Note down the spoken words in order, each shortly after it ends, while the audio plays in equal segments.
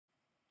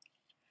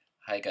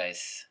Hi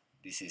guys,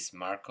 this is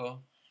Marco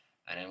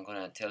and I'm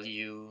gonna tell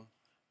you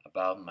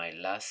about my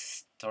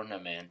last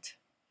tournament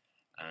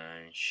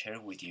and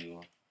share with you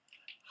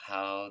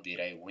how did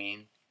I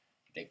win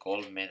the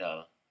gold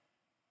medal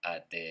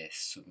at the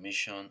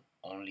submission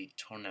only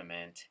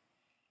tournament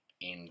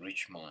in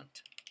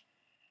Richmond.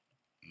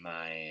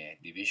 My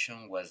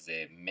division was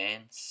the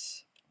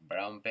men's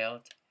brown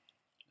belt,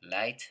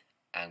 light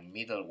and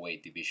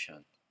middleweight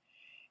division.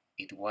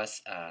 It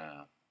was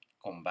a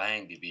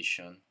combined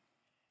division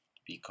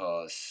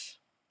because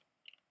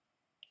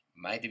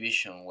my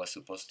division was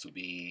supposed to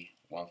be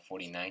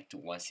 149 to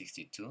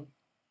 162.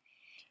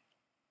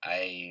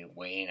 I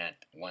weigh in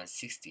at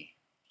 160,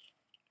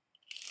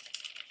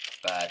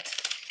 but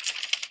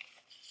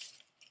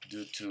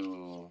due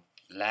to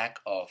lack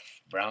of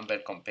brown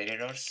belt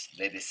competitors,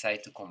 they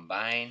decided to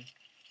combine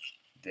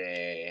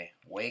the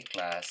weight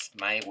class,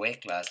 my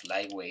weight class,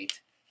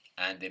 lightweight,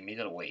 and the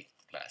middleweight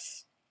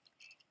class,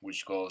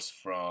 which goes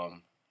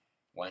from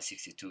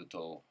 162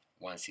 to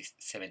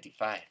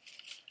 175.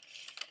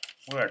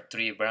 We are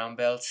 3 brown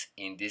belts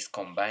in this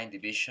combined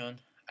division.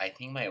 I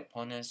think my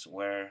opponents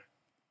were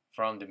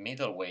from the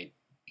middleweight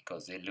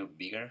because they look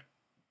bigger.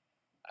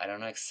 I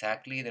don't know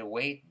exactly their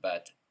weight,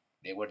 but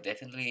they were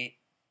definitely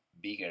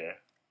bigger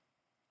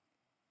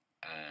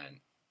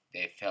and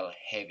they felt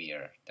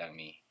heavier than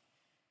me.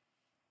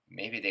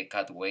 Maybe they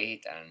cut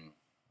weight and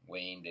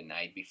weighed the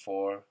night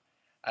before.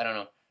 I don't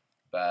know,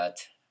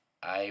 but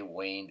I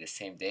weighed the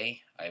same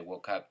day. I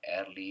woke up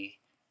early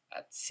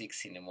at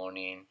 6 in the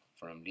morning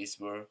from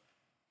Leesburg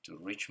to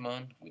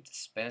Richmond with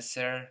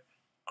Spencer,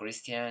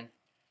 Christian,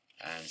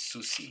 and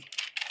Sussy.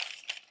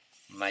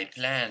 My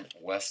plan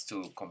was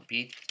to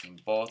compete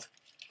in both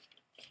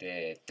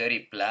the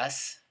 30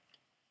 plus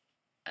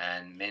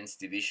and men's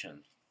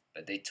division,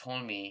 but they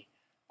told me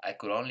I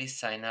could only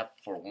sign up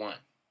for one.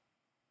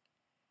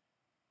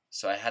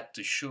 So I had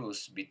to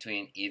choose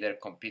between either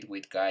compete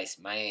with guys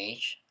my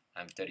age,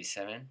 I'm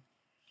 37,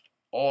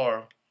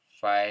 or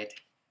fight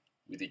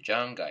with the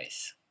young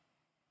guys.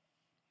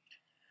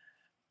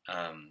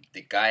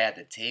 The guy at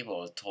the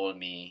table told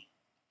me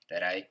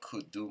that I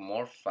could do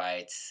more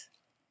fights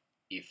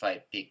if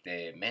I picked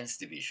the men's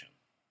division,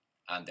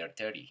 under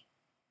 30.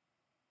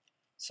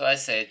 So I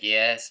said,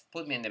 yes,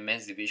 put me in the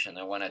men's division,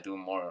 I want to do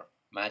more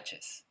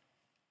matches.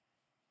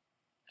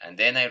 And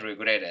then I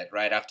regretted.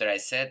 Right after I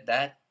said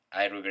that,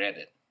 I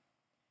regretted.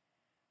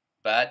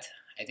 But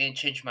I didn't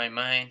change my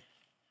mind,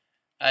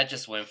 I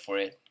just went for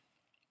it.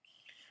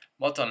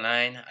 Bottom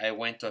line, I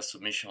went to a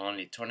submission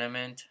only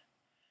tournament,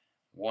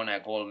 won a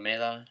gold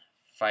medal,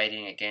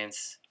 fighting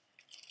against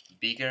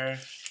bigger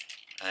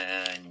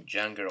and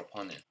younger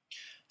opponents.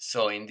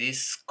 So in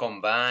this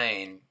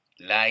combined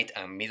light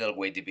and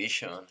middleweight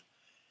division,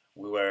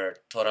 we were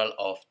total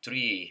of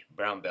 3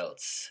 brown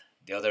belts.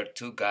 The other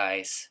 2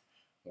 guys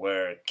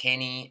were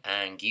Kenny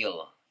and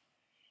Gil.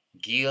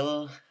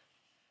 Gil,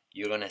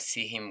 you're gonna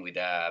see him with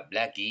a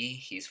black gi.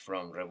 He's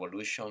from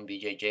Revolution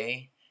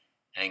BJJ.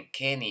 And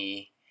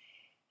Kenny,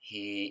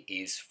 he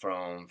is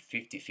from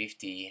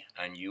 50-50,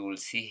 and you will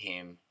see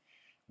him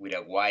with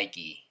a white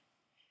gi.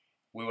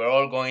 We were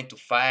all going to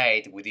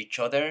fight with each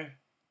other,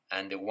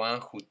 and the one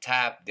who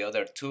tapped the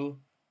other 2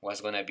 was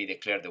gonna be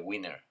declared the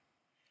winner.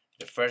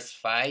 The first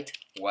fight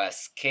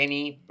was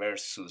Kenny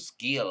versus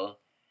Gil,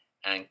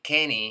 and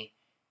Kenny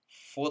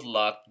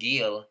footlocked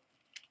Gil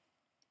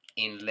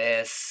in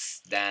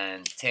less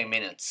than 10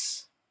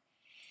 minutes.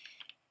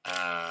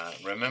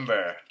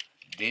 Remember,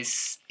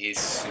 this is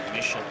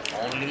submission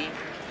only,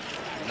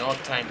 no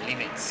time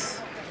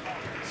limits.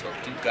 So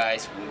 2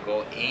 guys will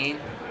go in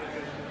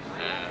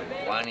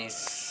and one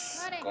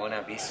is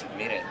gonna be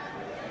submitted.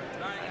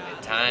 And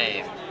the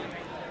time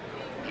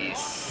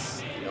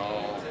is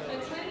no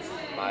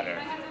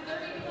matter.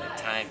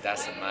 The time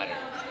doesn't matter.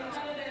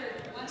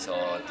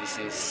 So this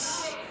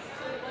is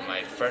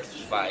my first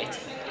fight,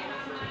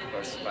 and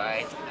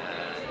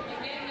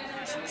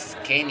this is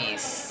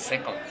Kenny's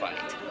second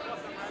fight.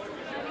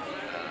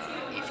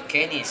 If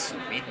Kenny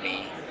submit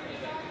me,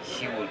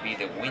 he will be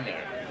the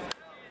winner,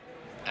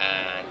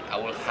 and I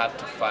will have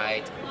to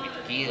fight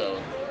with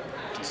Gil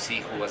to see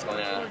who was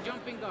gonna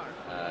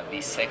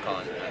be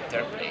second and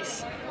third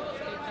place.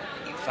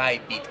 If I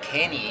beat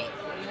Kenny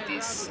in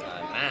this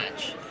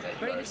match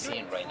that you are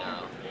seeing right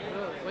now,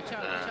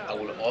 I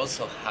will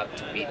also have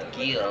to beat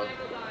Gil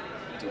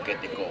to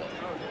get the gold.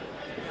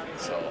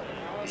 So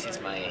this is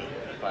my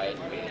fight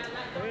with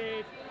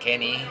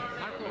Kenny.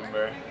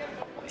 Remember,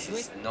 this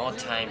is no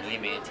time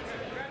limit,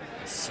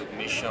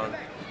 submission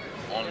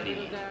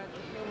only.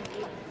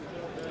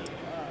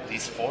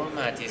 This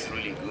format is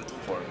really good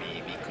for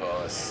me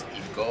because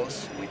it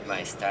goes with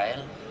my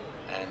style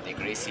and the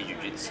Gracie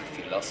Jiu-Jitsu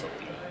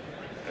philosophy.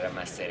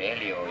 Grandmaster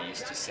Elio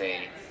used to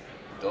say,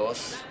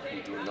 those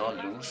who do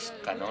not lose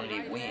can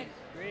only win.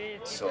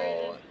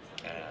 So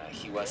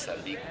he was a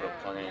big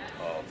proponent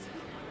of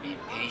being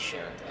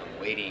patient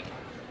and waiting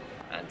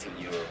until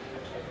your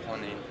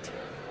opponent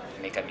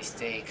make a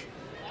mistake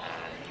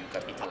and you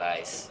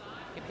capitalize.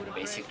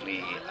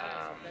 Basically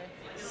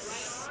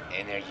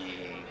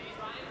energy.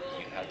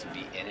 You have to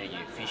be energy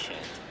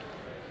efficient.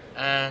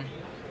 And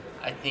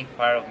I think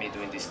part of me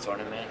doing this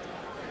tournament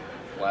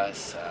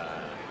was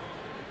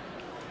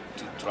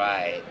to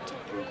try to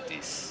prove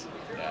this,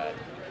 that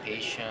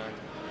patient,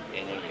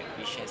 energy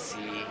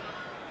efficiency,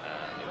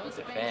 and a good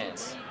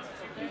defense,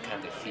 you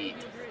can defeat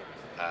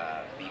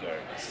a bigger,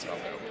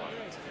 stronger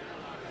opponent.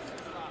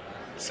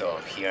 So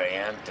here I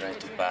am trying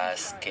to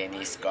pass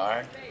Kenny's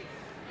guard.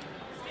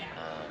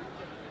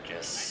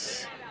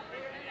 Just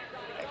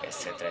like I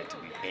said, try to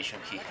be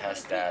patient. He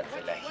has that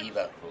De La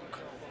Hiva hook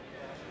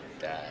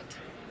that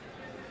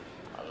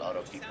a lot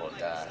of people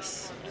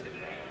does, and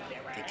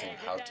thinking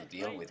how to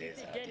deal with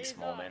it at this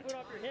moment.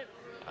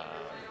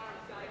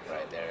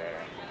 Right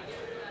there,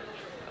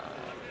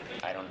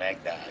 I don't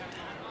like that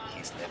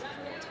his left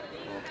foot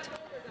hooked,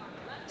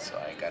 so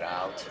I got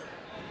out,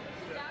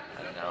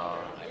 and now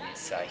I'm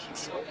inside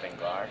his open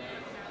guard.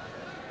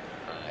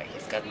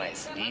 He's got my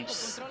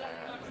sleeves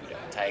with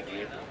a tight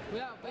grip,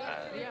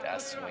 and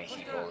that's when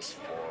he goes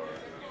for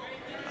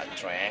a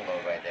triangle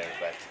right there,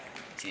 but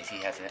since he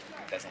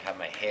doesn't have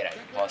my head,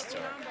 I paused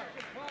her,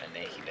 and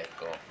then he let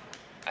go.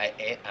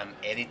 I'm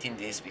editing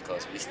this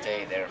because we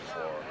stay there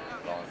for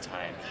a long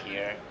time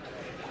here.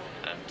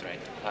 I'm trying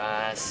to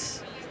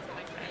pass,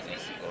 and then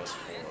he goes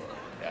for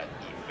that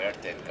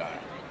inverted guard,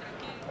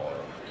 or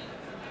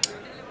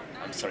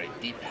I'm sorry,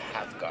 deep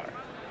half guard.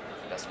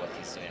 That's what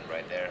he's doing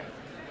right there.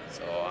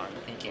 So I'm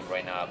thinking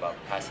right now about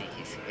passing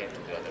his head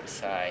to the other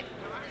side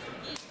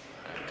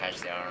and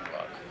catch the arm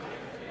lock.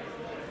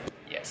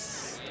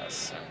 Yes,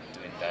 I'm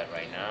doing that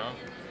right now.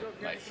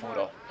 My foot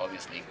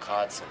obviously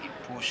caught, so he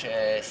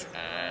pushes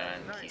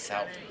and he's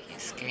out. He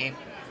escaped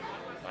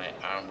my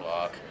arm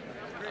lock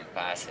and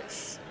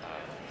passes.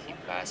 He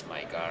passed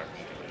my guard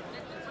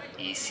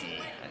easy,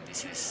 and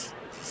this is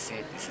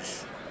it. This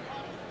is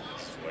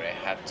where I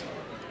have to be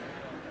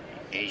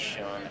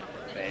patient,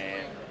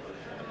 then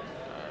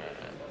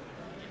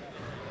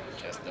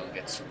just don't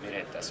get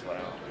submitted. That's what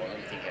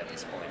I'm thinking at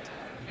this point.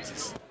 This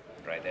is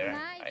right there.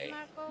 I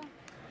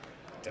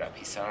trap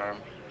his arm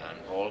and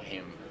roll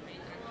him.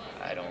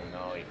 I don't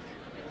know if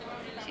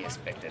he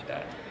expected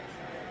that.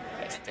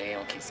 I stay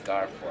on his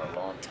guard for a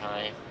long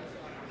time.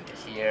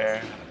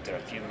 Here, after a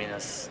few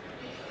minutes,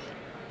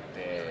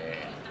 the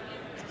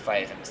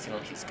fight, I'm still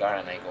on his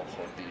guard, and I go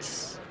for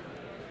this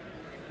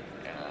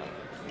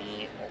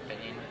knee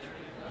opening.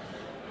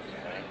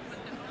 Right?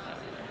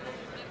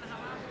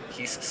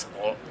 He's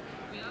all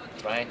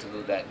trying to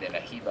do that De La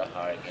Hiva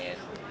guard again,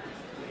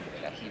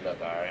 De La Hiva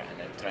guard,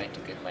 and I'm trying to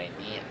get my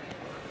knee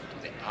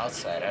to the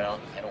outside. I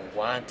don't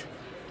want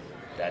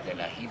that De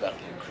La Hiva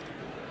hook,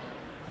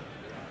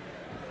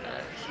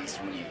 and he's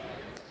really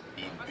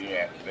being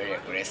very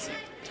aggressive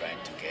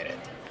trying to get it.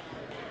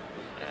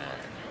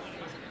 And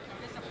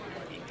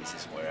I think this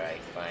is where I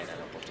find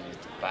an opportunity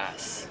to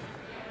pass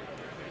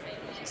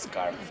his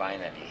guard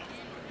finally.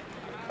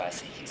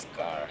 Passing his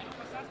guard.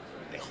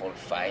 The whole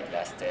fight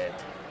lasted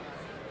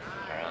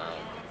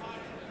around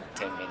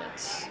 10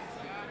 minutes.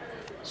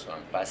 So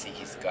I'm passing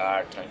his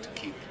guard, trying to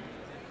keep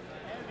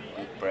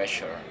good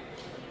pressure.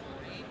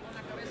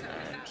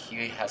 And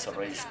he has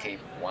already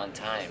escaped one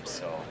time,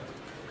 so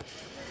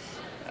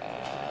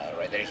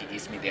right there he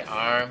gives me the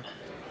arm,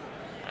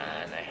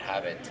 and I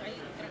have it.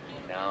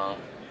 Now,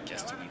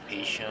 just to be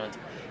patient,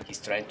 he's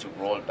trying to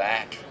roll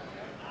back,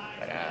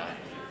 but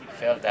he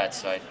felt that,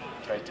 so I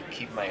tried to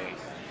keep my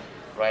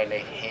right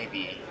leg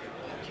heavy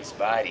his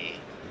body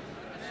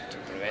to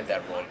prevent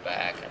that roll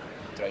back, and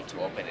try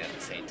to open it at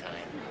the same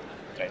time.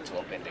 Try to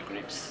open the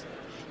grips,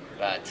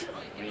 but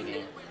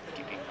really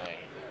keeping my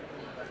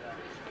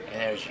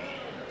energy,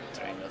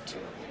 trying not to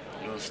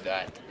lose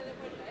that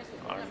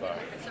armbar.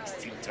 He's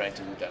still trying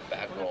to do that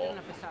back roll,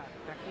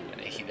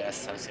 and he does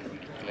something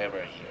really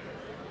clever here.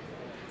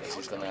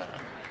 He's gonna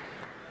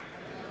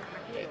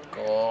let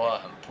go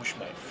and push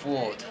my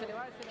foot.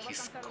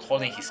 He's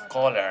holding his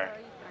collar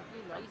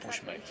and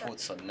push my foot,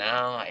 so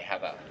now I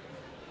have a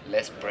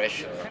less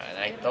pressure, and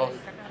I thought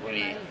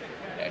really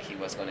that he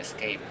was gonna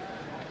escape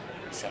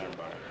his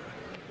armbar.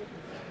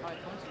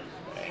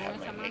 I have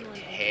my leg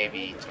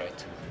heavy, try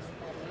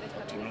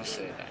to lose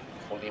it.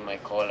 I'm holding my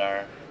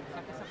collar,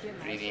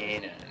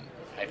 breathing, and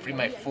I free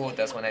my foot.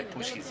 That's when I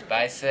push his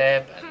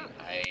bicep, and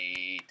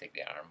I take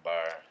the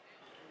armbar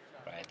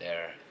right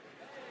there.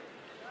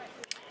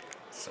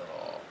 So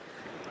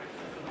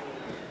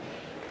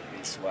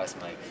this was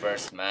my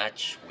first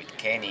match with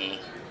Kenny.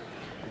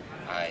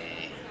 I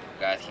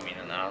got him in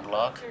an arm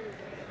lock,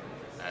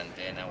 and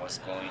then I was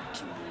going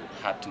to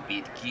have to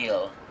beat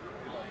Gil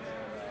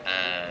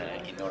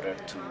in order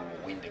to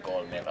win the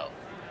gold medal.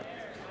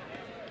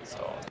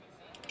 So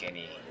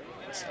Kenny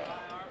was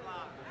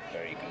a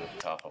very good,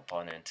 tough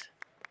opponent.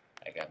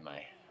 I got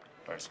my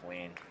first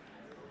win.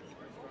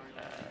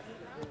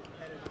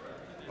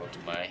 Go to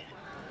my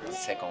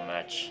second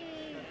match.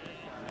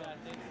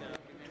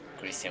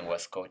 Christian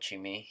was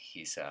coaching me.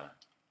 He's a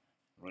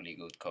really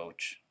good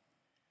coach.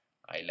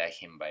 I like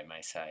him by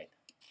my side.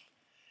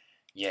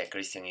 Yeah,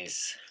 Christian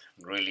is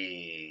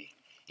really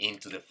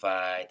into the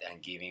fight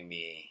and giving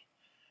me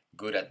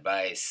good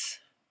advice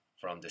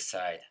from the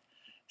side.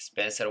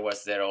 Spencer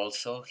was there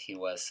also. He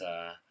was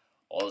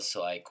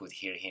also, I could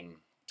hear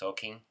him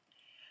talking,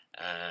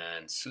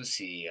 and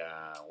Sussy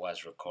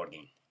was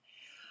recording.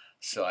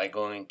 So I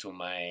go into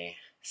my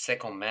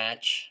second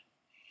match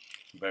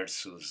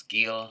versus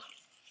Gil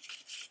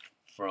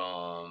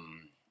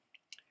from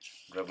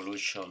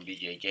Revolution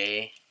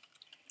BJJ.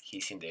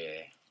 He's in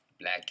the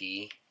black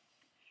gi.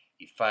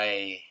 If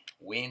I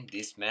win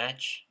this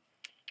match,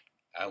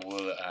 I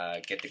will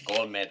get the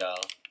gold medal.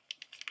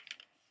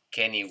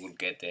 Kenny will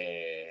get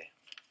the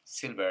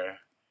silver,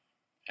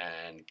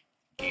 and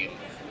Gil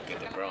will get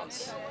the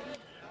bronze.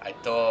 I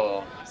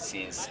thought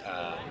since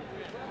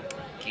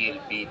Kenny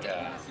beat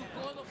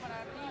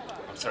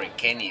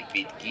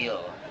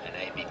Gil and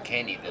I beat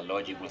Kenny, the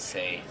logic would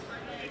say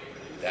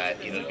that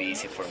it'll be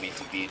easy for me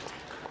to beat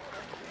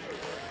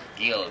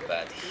Gil,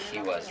 but he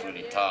was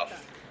really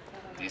tough.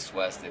 This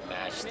was the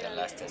match that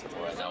lasted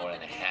for an hour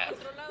and a half,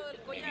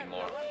 maybe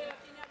more.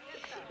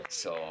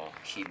 So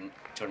he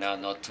turned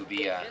out not to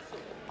be an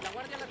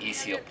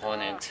easy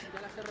opponent.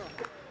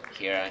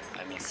 Here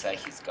I'm inside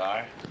his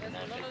guard and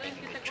I'm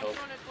defending the choke.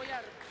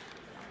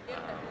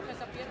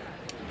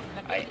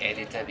 I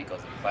edited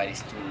because the fight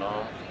is too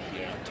long.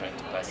 Here I'm trying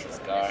to pass his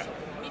guard.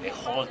 The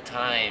whole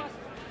time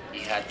he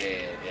had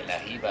the La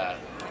Hiva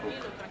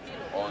hook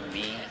on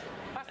me,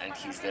 and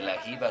his De La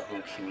Hiva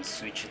hook, he will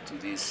switch it to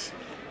this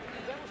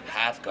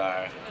half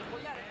guard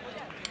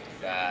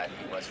that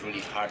it was really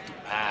hard to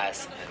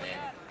pass, and then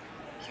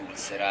he will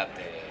set up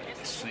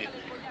the sweep.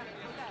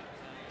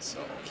 So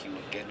he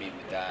will get me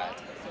with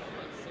that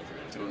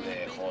through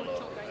the whole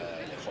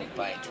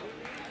fight.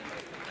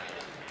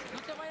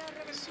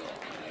 So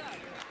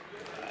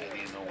I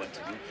didn't know what to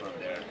do from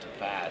there to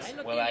pass.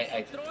 Well,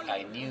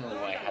 I knew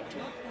I had to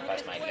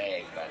pass my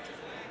leg, but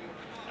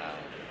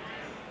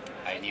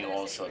I knew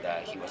also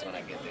that he was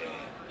gonna get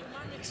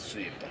the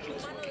sweep, that he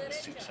was working the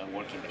sweep. So I'm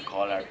working the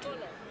collar to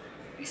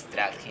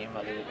distract him a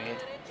little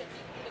bit.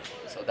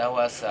 So that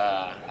was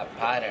a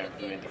pattern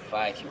during the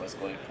fight. He was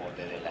going for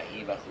the La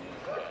Hiva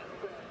hook,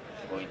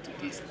 going to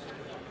this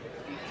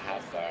deep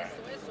half guard,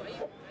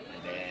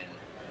 and then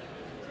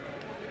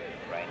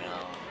right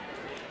now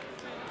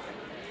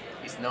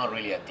it's not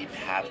really a deep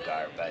half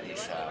guard, but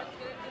it's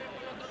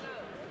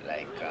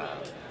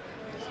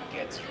he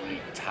gets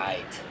really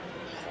tight,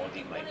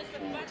 holding my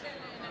foot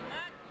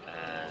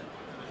and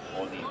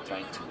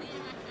trying to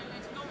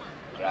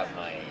grab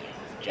my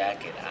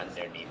jacket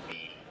underneath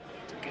me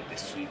to get the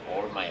sweep,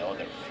 or my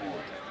other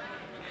foot.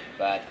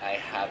 But I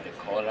have the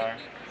collar,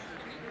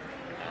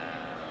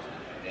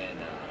 then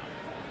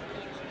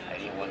I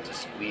didn't want to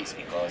squeeze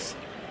because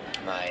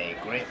my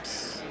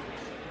grips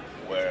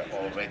were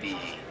already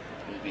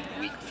a little bit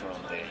weak from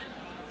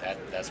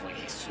that's when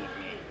he sued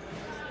me.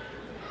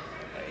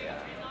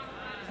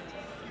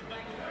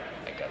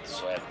 I got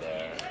sweat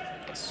there.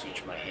 I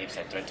switched my hips.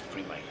 I tried to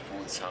free my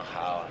foot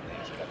somehow, and then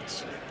he got the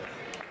sweep.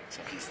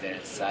 So he's there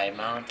in side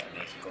mount, and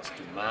then he goes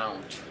to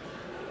mount.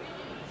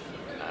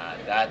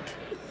 That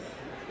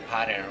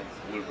pattern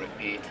will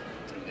repeat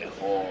through the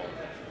whole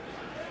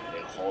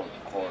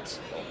course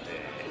of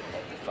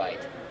the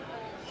fight.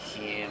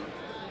 Him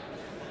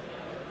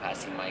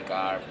passing my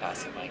guard,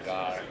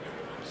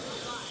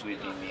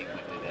 sweeping me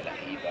with the De La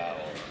Hiva,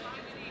 or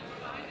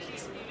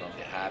he's from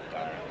the half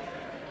guard.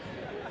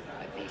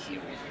 I think he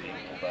would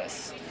move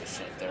us to the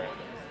center,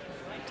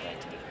 trying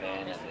to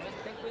defend, and then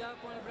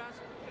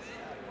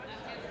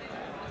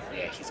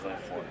yeah, he's going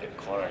for the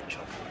collar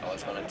choke. I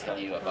was going to tell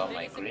you about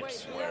my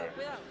grips were,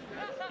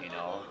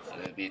 a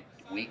little bit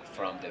weak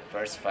from the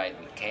first fight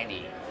with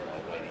Kenny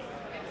already.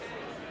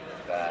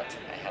 But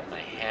I have my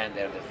hand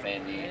there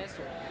defending.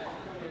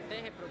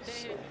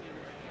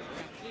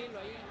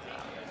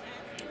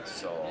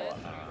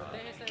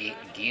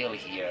 Gil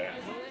here,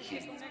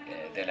 his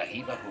De La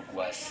Hiva hook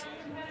was,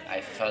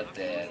 I felt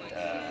that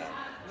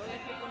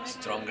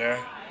stronger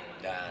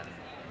than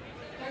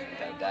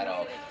that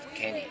of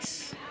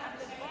Kenny's.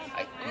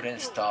 I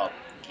couldn't stop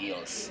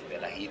Gil's De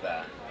La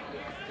Hiva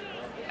hook.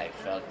 I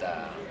felt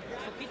that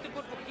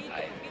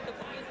I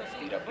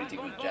did a pretty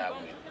good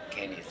job with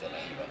Kenny's De La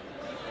Hiva.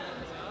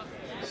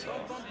 So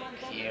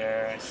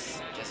here,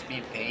 just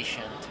be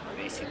patient.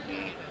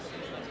 Basically,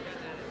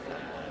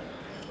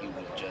 he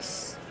will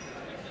just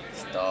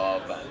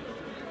stop and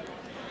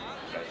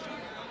try to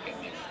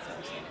get me with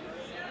something.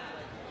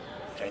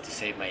 Try to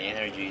save my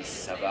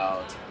energies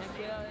about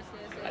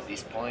at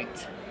this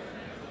point.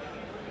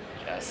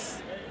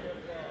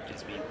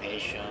 Just being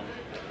patient.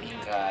 I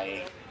think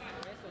I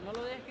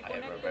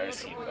reverse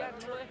him,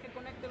 but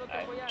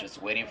I'm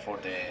just waiting for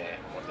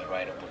the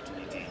right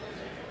opportunity.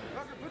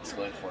 He's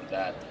going for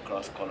that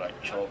cross collar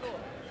choke.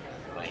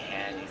 My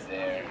hand is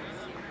there.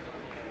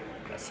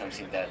 That's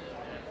something that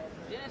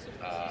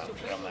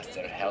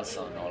Grandmaster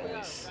Helson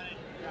always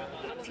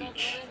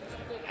teach.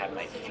 Have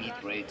my feet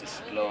ready to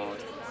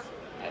explode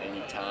at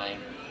any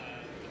time,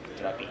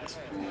 trapping his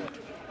foot.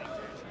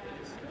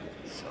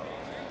 So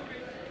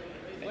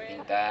I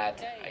think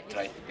that I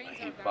tried a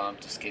hip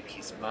bump to skip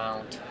his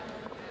mount.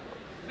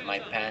 my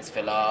pants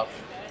fell off.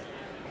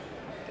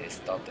 They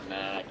stopped the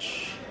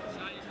match.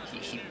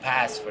 He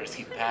passed first,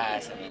 he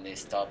passed, and then they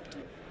stopped to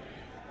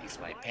fix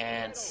my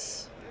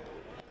pants.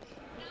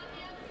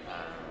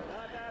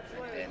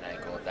 And then I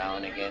go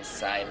down again,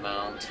 side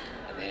mount,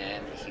 and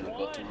then he will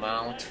go to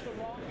mount.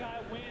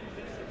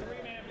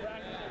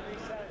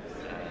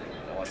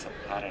 And there was a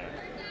pattern.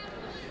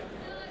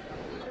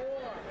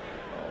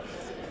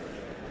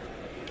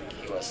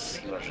 He was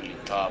really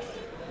tough.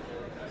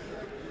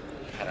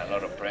 Had a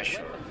lot of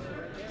pressure.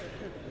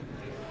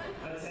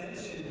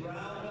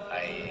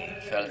 I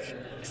felt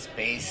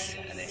space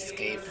and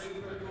escape.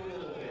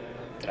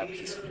 Trap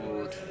his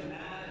foot.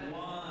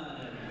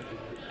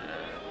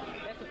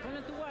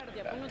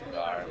 Back to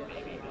guard,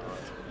 maybe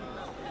not.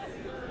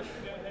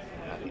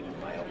 Having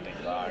my open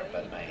guard,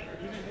 but like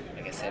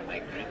I said, my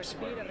grips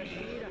were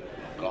really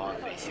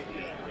gone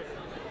basically.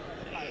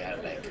 He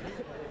had like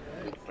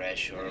good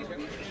pressure,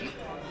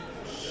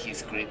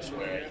 his grips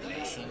were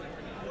amazing.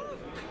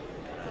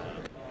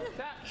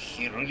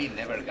 He really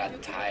never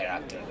got tired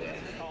after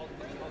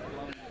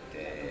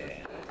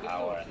the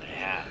hour and a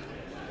half.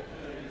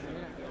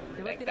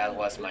 Like that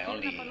was my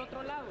only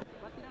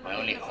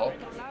hope,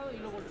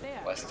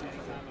 was to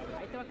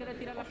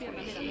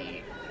hopefully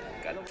he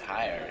got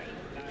tired,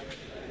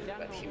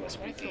 but he was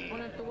pretty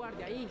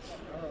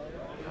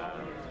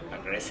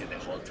aggressive the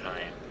whole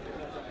time.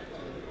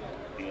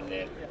 Didn't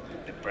let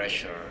the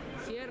pressure.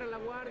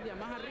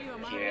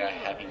 Here I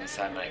have him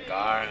inside my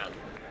guard. I'm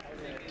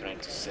trying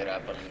to set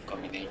up a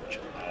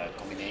combination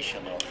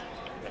of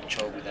a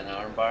choke with an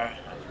armbar,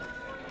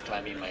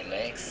 climbing my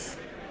legs,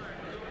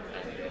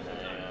 and then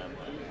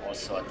I'm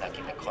also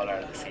attacking the collar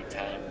at the same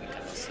time. We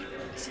cannot see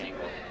from this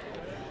angle.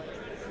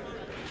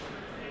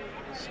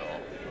 So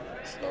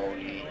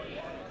slowly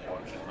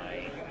working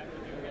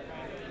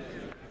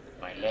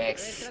my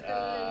legs.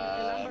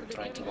 I'm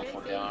trying to go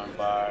for the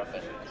armbar,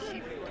 but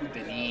he put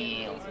the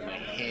knee on my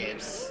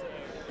hips,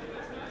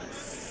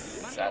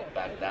 sat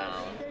back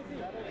down.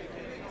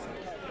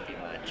 Pretty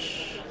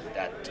much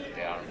that took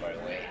the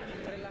armbar away.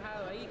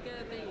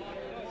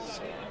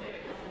 So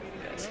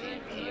that's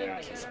him here.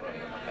 He's probably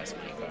gonna pass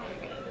my guard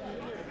again.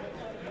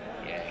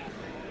 Yeah,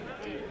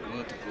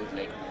 good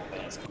leg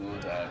movements,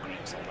 good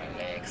grips on my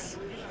legs.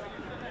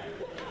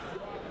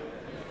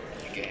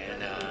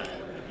 Again,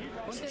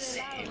 this is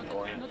him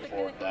going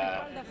for the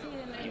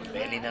new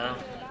belly now.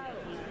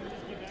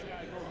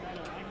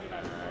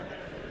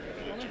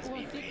 Just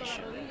be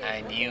patient.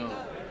 I knew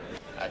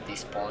at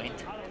this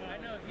point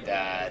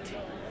that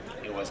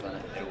there was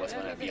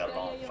gonna be a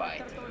long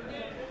fight,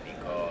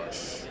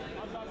 because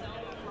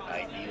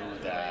I knew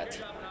that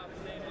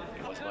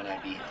it was gonna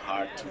be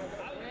hard to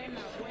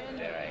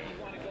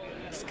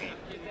escape.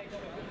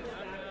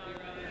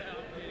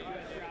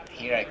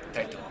 Here I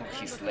tried to hook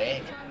his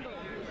leg,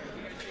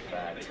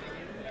 but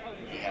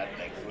he had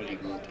like really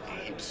good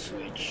hip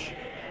switch.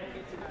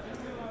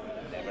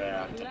 Never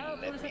actually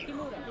let me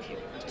hook him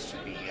to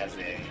sweep. He has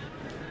the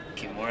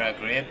Kimura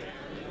grip,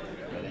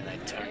 but then I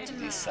turn to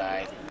this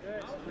side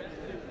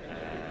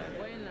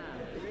and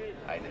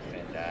I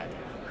defend that.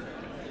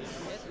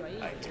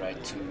 I try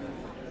to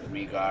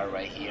re-guard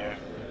right here.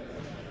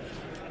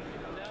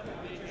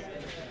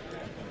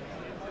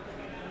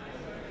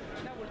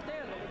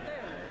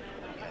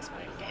 He has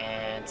my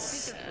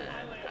pants,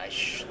 and I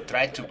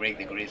tried to break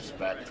the grips,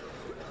 but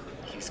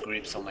his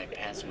grips on my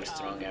pants were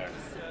stronger.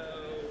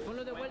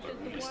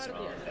 Really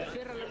strong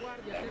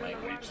than my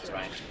grips,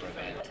 trying to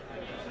prevent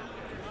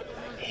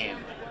him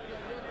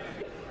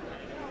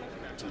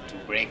to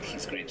break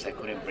his grips. I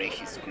couldn't break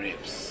his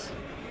grips.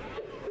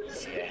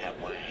 See, I have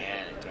one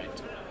hand trying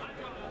to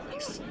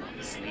his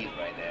sleeve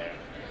right there.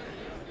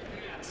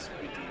 It's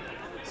pretty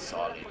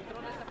solid,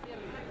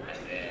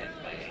 and then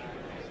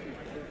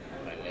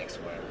my legs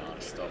were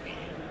not stopping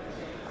him.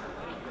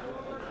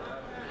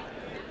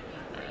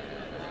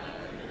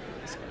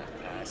 He's gonna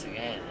pass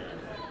again.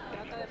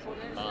 For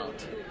the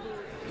mount,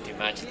 pretty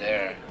much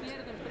there.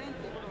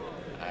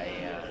 I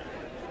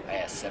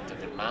accepted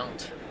the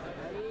mount.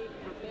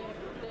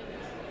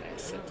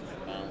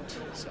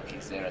 So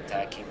he's there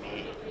attacking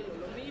me.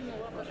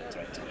 I'm gonna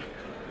try to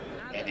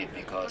end it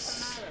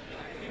because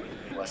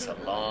it was a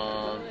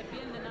long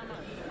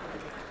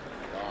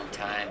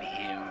time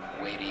him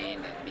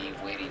waiting and me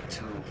waiting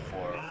too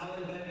for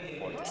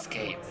the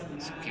escape.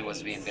 So he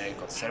was being very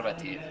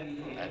conservative,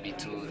 and me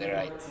too. There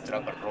I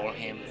trap and roll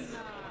him.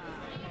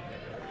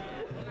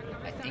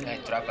 I think I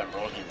trap and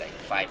roll him like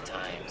 5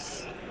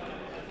 times.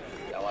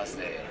 That was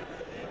the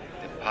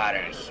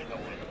pattern. I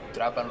would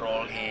trap and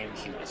roll him,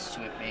 he would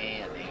sweep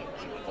me, and then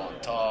he would go on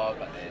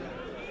top, and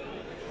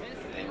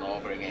then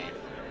over again.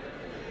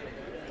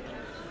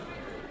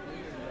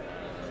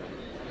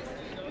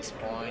 At this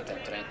point,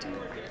 I'm trying to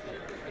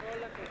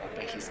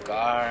open his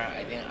guard.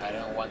 I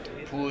don't want to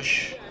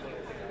push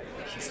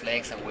his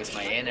legs and waste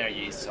my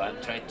energy, so I'm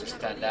trying to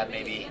stand up,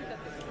 maybe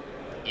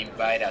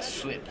invite a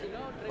sweep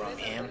from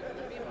him.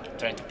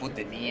 Trying to put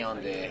the knee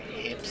on the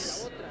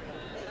hips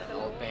and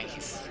open.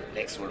 His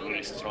legs were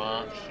really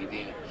strong.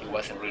 He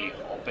wasn't really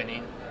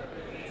opening.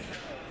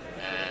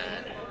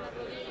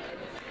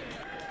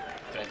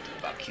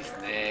 broke his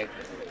neck,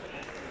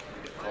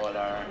 the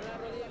collar.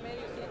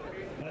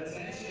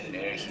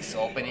 There he's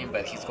opening,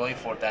 but he's going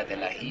for that De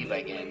La Hiva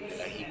again, De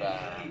La Hiva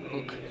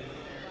hook.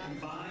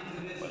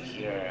 But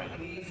here,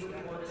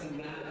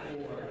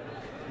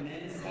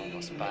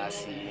 almost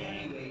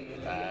passing,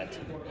 but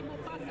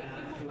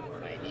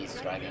my knee's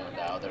driving on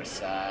the other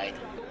side,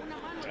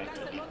 trying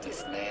to lift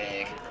his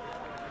leg.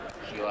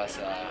 He has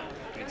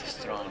pretty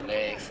strong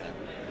legs and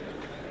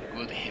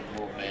good hip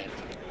movement.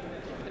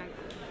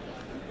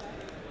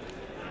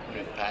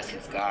 Couldn't pass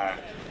his guard.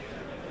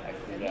 I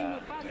could,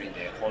 during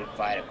the whole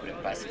fight, I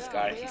couldn't pass his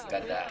guard. He's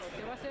got that,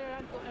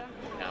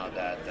 now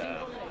that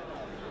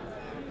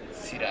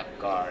sit-up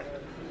guard.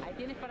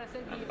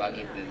 I'm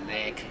bugging the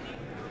neck.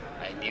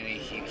 I knew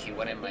he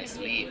wanted my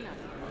sleeve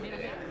on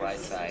the right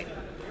side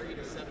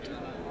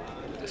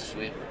to the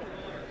sweep.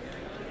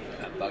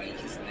 I'm bugging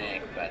his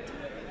neck, but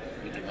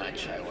pretty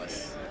much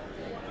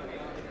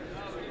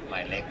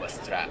my leg was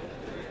trapped.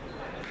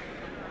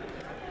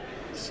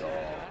 So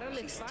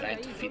he's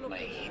trying to fit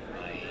my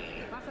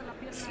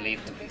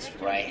sleeve to his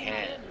right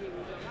hand.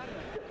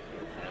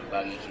 I'm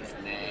bugging his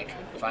neck.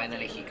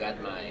 Finally, he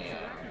got my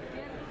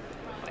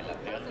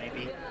lapel,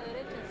 maybe.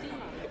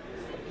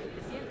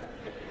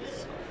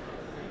 So,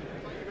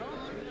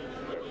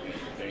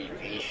 very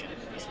patient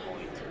at this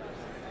point.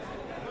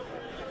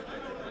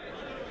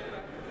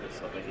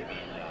 It's already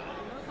been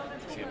a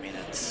few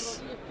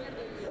minutes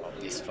of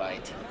this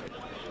fight.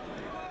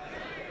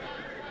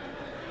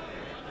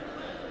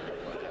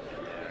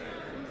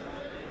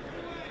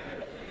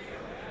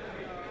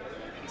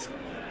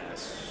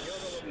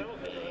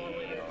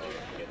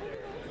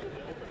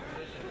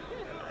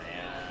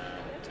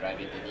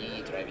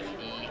 Driving the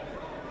knee.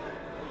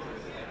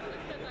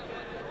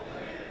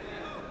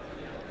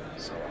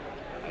 So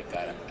I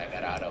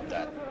got out of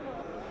that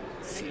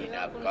sitting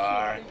up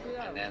guard,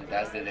 and then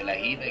that's the De La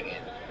Hiva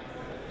again.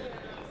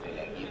 The De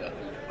La Hiva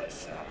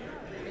was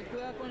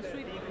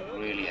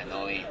really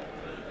annoying.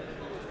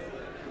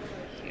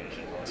 Here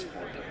he goes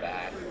for the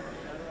back.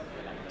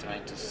 I'm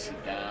trying to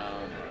sit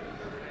down.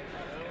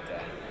 The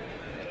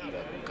De La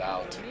Hiva hook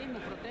out. There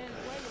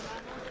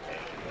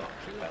you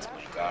go. That's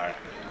my guard.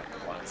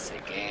 Once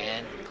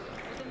again,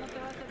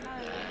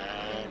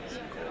 and he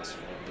goes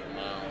for the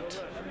mount.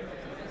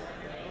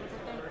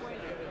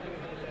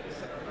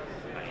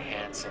 My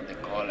hands on the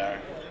collar,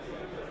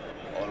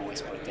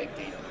 always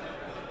protecting.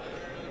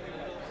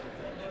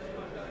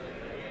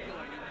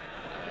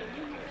 And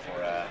looking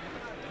for a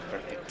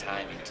perfect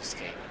timing to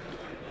escape.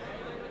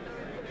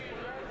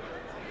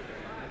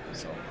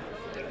 So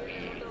there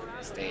we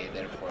stay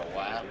there for a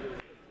while.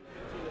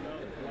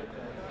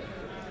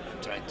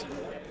 I'm trying to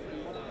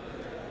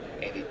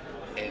edit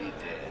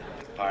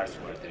the parts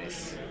where there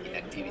is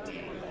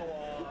inactivity.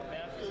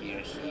 Here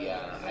he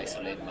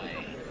isolated my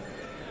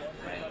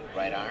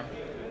right arm,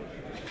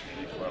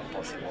 maybe for a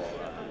possible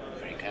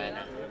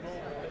Americana.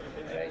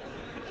 But I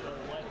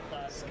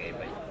escape,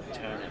 I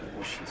turn and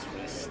push his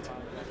wrist.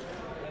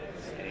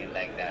 I didn't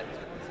like that.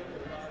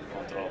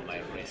 Control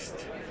my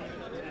wrist.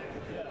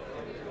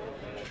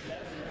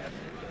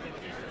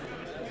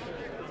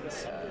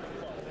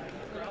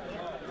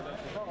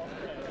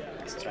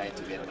 Trying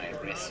to get my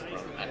wrist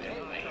from under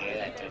my head.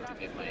 I try to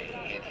get my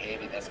head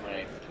heavy. That's where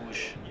I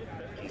push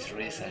his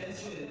wrist and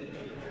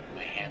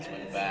my hands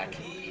went back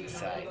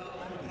inside.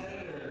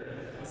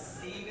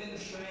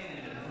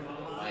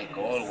 My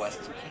goal was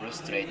to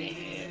frustrate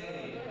him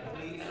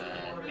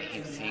and make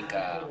him think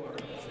to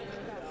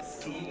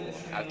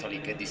actually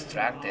get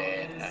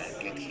distracted and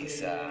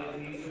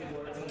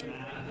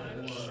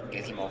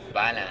get him off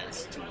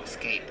balance to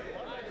escape.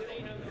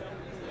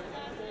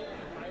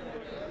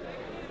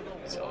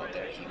 So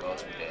there he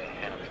goes with the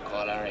hand on the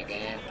collar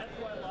again.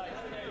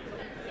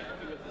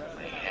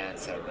 My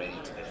hands are ready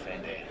to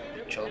defend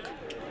the choke.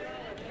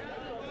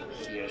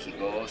 Here he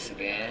goes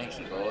again.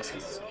 He goes.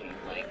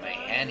 My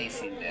hand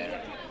is in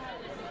there.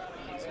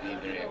 He's being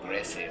very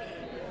aggressive.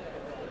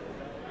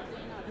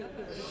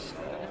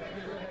 So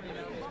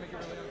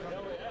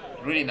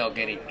really not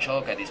getting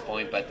choked at this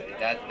point. But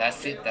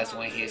that's it. That's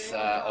when he's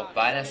off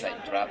balance. I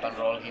drop and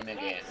roll him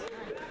again.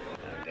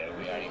 And there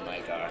we are in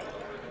my guard.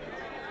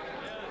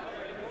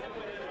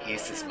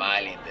 He's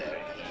smiling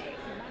there.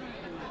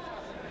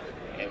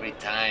 Every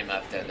time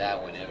after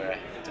that, whenever I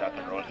drop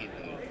and roll him,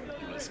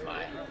 he will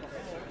smile.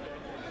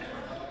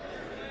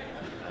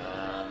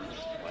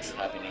 What's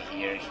happening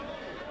here?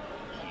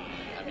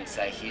 I'm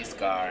inside his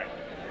guard.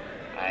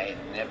 I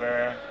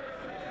never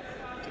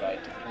try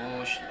to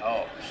push.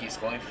 Oh, he's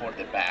going for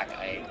the back.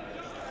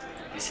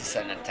 This is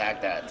an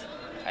attack that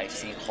I've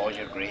seen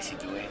Gracie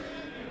doing.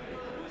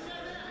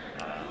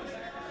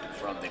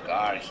 From the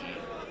guard, he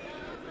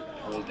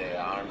pull the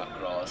arm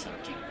across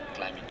and keep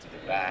climbing to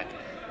the back.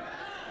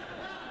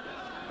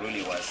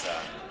 Really was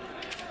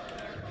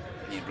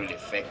being really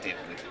effective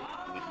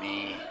with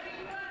me.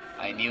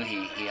 I knew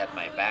he had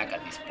my back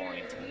at this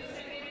point.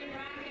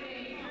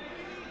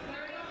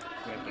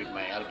 Couldn't bring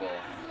my elbow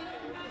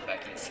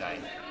back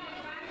inside.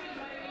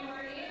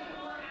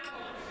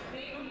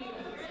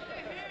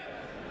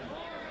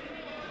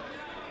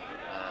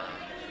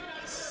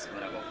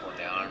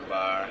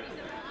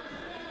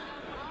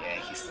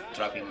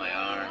 trapping my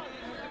arm.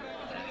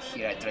 And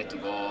here I try to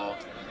go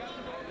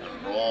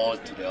and roll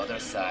to the other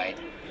side.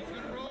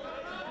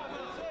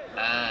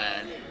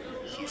 And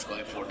he's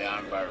going for the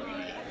armbar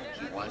really.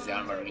 He wants the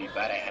armbar really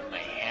bad. I have my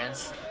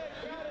hands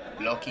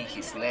blocking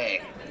his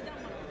leg.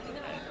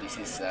 And this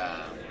is a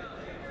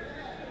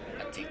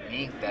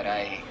technique that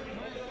I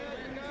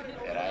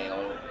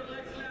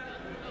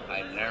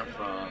learned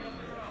from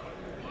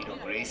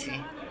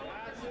Gracie,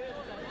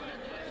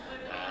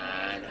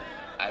 and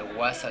I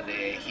was at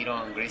the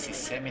Gracie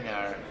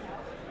seminar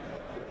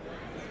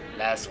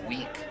last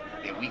week,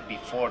 the week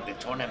before the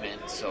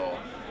tournament,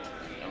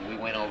 and we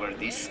went over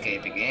this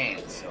escape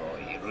again, so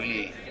it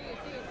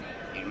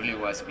really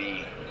was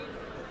being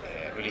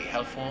really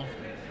helpful.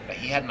 But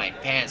he had my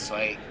pants, so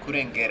I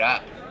couldn't get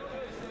up,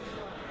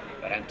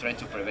 but I'm trying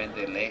to prevent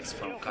the legs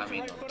from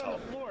coming on top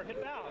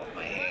of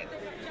my head.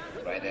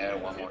 Right there,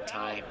 one more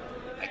time.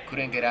 I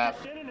couldn't get up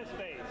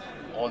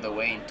all the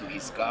way into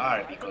his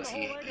guard because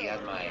he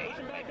had my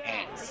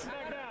pants.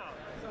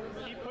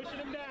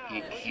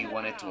 He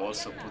wanted to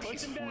also put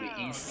his foot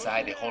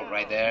inside the hole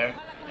right there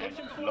and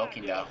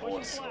blocking that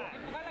hole. So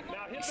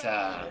it's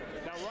a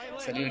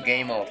little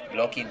game of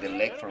blocking the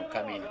leg from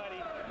coming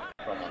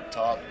from on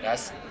top.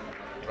 That's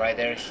right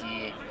there.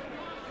 He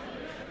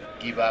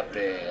give up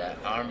the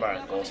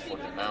armbar and goes for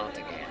the mount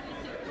again.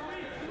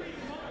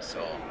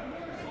 So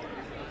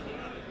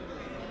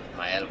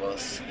my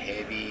elbows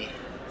heavy,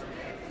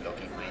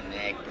 blocking my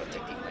neck,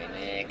 protecting my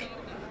neck.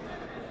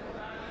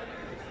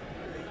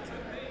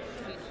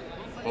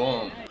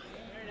 Boom.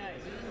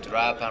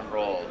 Drop and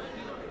roll.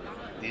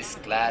 This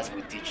class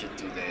we teach it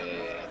to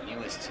the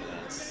new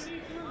students.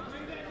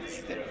 This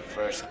is their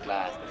first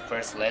class, the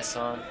first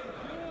lesson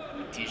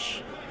we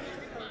teach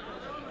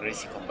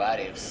Gracie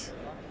combatives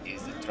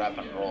is the drop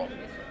and roll.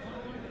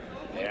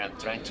 There I'm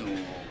trying to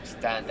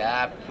stand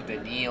up, put the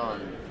knee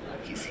on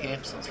his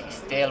hips, on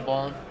his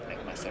tailbone,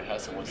 like Master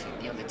Helsen was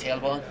his knee on the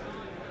tailbone,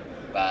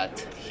 but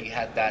he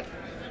had that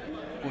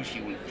push,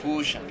 he will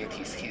push and get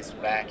his hips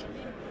back,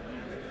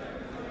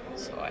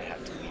 so I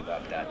have to give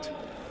up that too.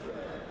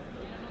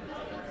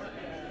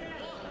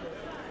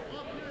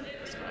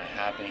 It's gonna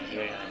happen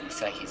here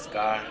inside his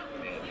guard.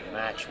 The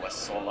match was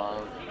so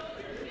long.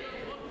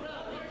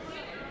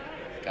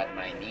 Got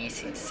my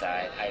knees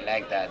inside. I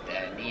like that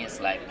knee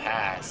slide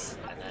pass,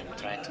 and I'm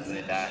trying to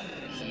do that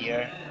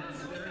here,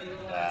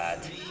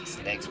 but his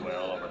legs were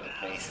all over the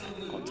place.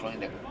 Controlling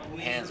the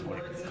hands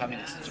were coming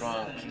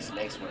strong, his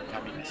legs were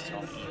coming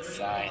strong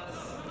inside.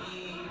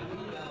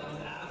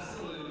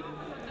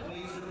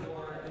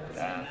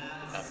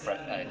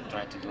 I'm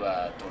trying to do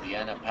a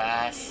Toriana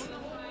pass,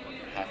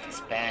 have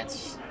his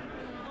pants,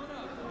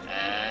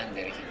 and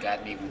then he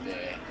got me with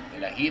the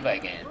La Hiva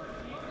again.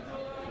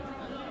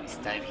 This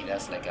time he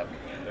does like a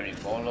very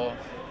bolo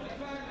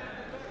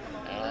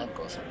and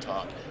goes on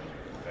top.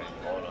 Very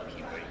bolo,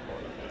 he very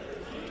bolo.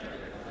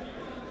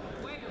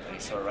 But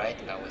it's alright,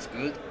 that was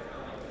good.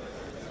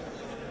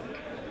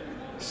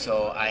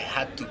 So I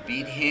had to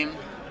beat him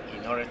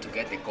in order to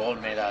get the gold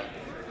medal,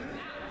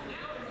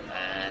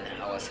 and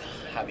I was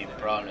having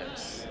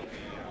problems.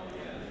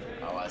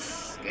 I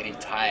was getting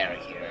tired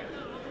here.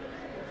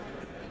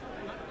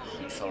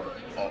 He's all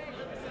up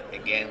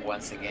again,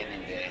 once again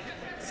in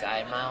the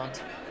side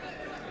mount.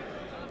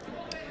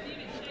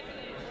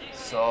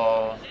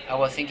 So I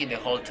was thinking the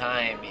whole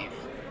time, if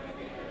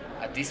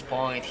at this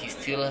point he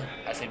still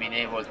hasn't been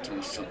able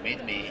to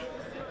submit me,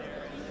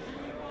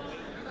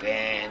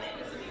 then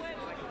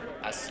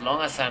as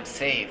long as I'm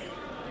safe,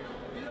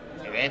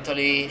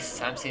 eventually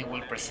something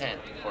will present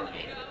for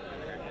me.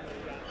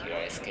 Here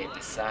I escaped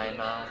the side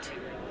mount.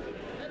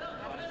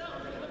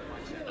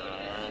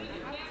 And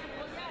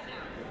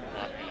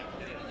nothing.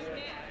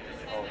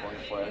 Oh,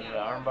 going for a little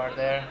armbar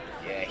there.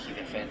 Yeah, he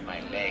defended my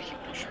leg, he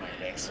pushed my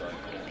leg so I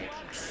couldn't get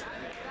his...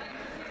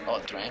 Oh,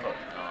 triangle.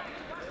 No.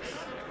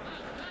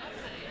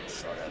 I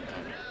saw that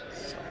coming.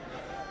 So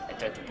I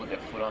tried to put the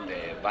foot on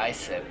the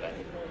bicep, but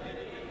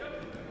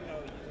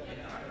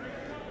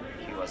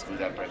he was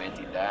good at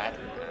preventing that.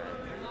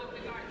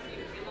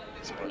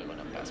 He's probably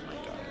gonna pass my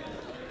guard.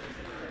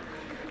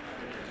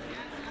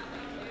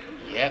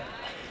 Yep.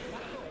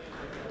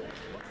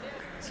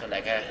 So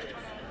like I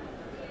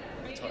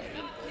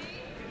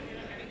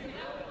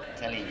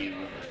telling you,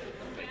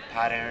 the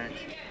pattern,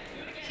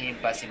 him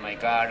passing my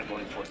guard,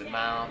 going for the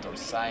mount or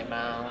side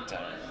mount,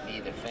 and me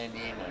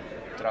defending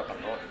and trap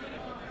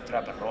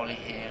and rolling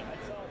him.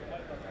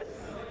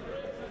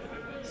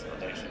 So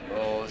there he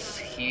goes.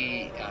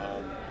 He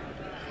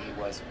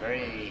was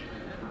very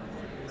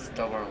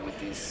stubborn with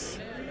this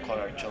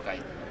collar choke.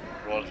 I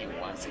rolled him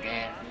once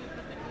again.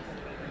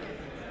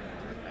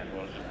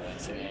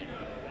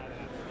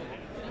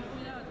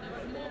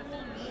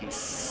 He's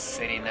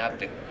setting up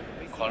the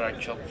collar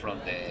choke from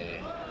the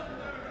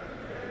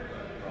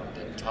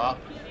top,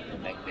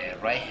 like the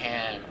right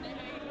hand.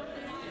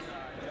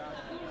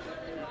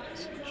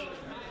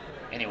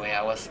 Anyway,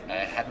 I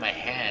had my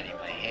hand in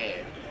my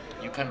head.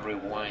 You can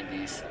rewind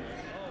this.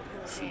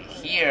 See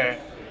here,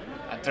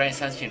 I'm trying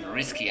something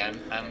risky.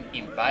 I'm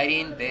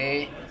inviting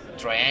the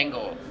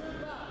triangle.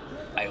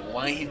 I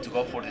want him to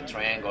go for the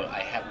triangle.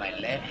 I have my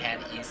left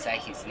hand inside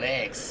his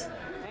legs.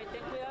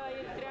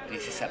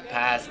 This is a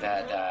pass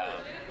that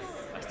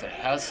Mr.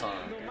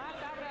 Helson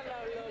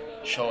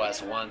showed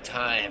us one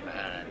time,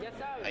 and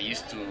I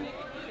used to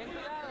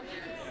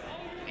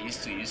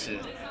use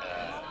it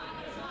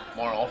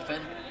more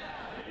often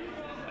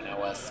when I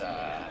was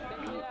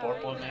blue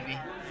purple maybe.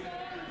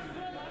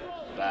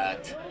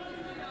 But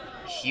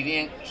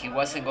he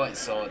wasn't going.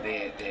 So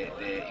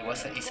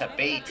it's a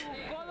bait.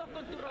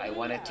 I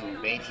wanted to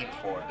bait him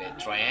for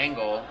the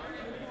triangle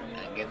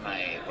and get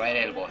my right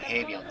elbow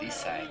heavy on this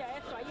side.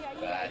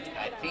 But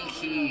I think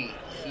he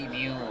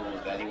knew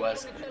that it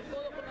was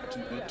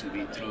too good to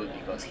be true,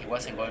 because he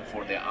wasn't going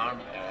for the arm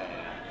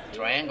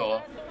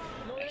triangle,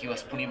 and he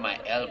was pulling my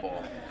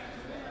elbow.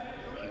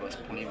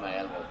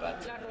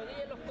 But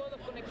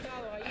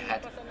I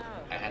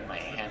had my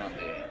hand on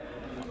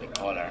the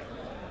collar.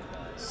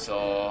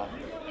 So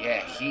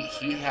yeah,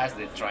 he has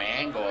the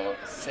triangle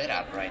set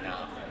up right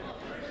now.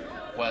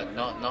 Well,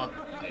 not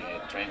the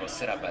triangle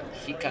setup, but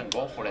he can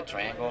go for the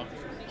triangle.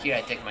 Here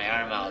I take my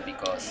arm out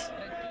because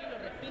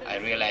I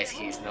realize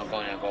he's not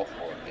going to go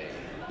for the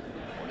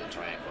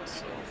triangle.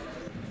 So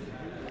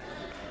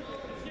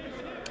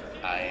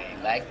I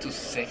like to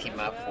set him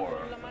up for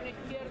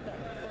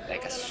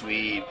like a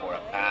sweep or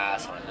a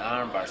pass or an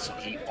armbar, so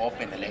he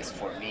opened the legs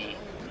for me,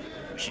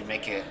 which should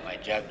make my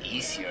job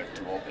easier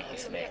to open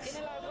his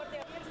legs.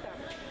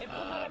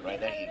 Right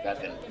there, he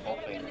got the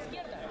open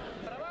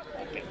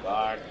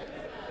guard.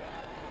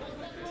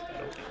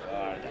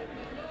 And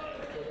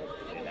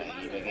the la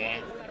hiva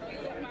again.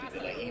 We do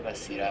the la hiva,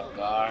 sit up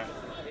guard.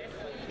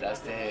 That's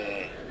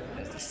the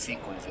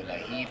sequence. The la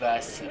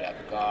hiva, sit up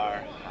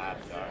guard, half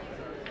guard.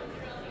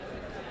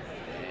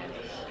 And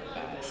he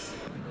pass.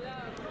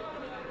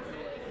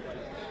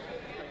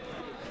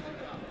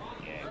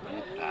 Yeah,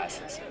 good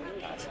passes.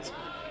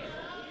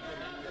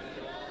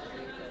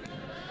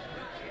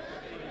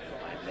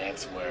 My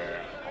legs were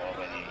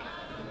already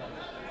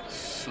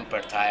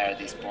super tired at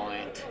this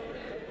point.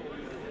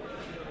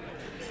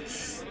 This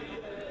is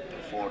the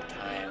fourth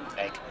time.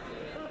 Like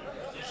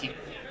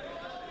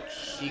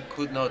he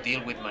could not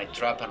deal with my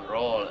trap and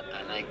roll,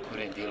 and I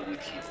couldn't deal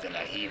with his de la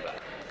hiva.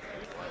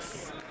 It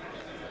was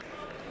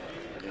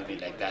a little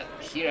bit like that.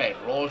 Here I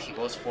roll, he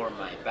goes for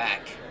my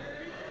back.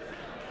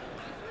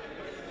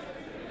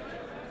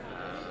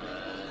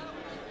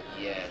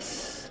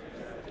 Yes.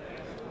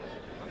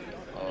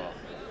 Oh,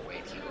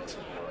 wait, he goes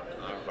for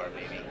armbar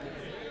maybe.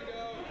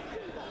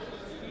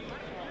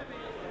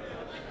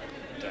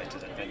 Try to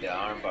defend the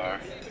armbar.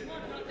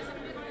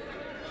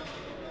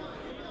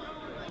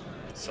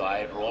 So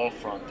I roll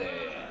from the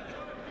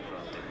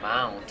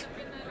mount,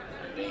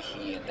 and then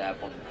he ended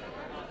up on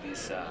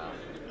this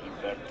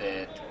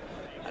inverted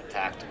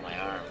attack to my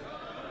arm.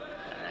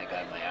 And I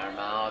got my arm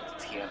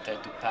out. Here I'm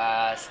trying to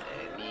pass,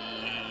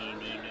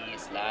 knee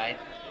slide,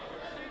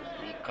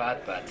 knee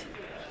cut, but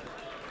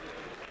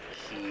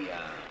he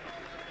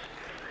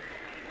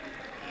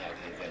had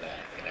the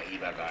la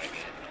hiva guard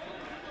again.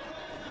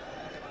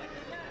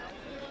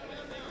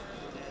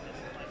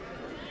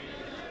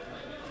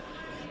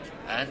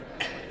 And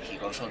he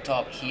goes on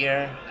top.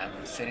 Here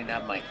I'm setting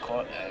up my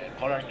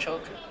collar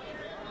choke.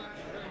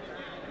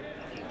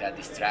 I think that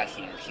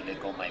distracted him. He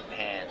let go my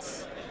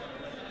pants.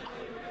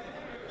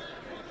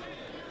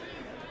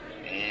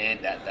 And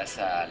that's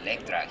a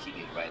leg drag he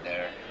did right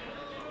there.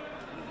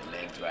 The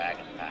leg drag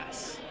and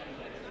pass.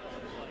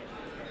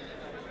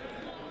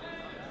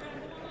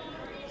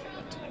 He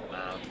went to the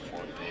mount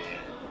for the...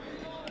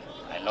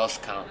 I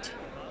lost count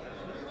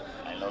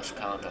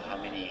of how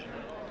many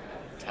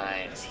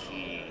times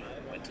he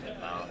went to the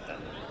mount,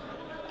 and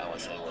I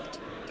was able to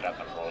trap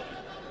and roll.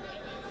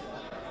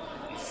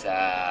 It's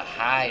a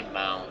high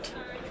mount,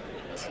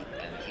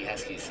 and he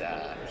has his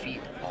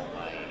feet on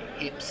my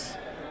hips,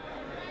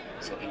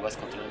 so he was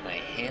controlling my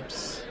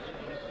hips,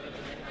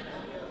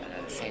 and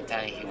at the same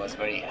time he was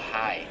very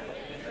high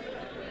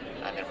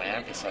under my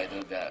armpit. So I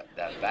do the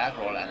back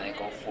roll, and I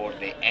go for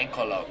the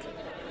ankle lock.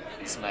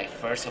 This is my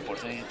first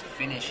opportunity to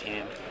finish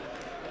him.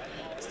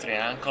 Straight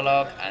ankle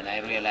lock, and I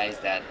realize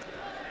that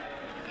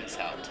he's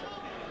out.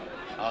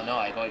 Oh no,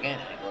 I go again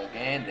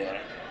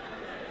there.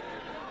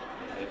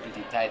 They're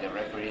pretty tight. The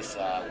referee is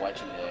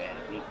watching the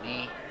rib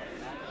knee.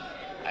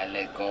 I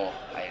let go.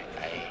 I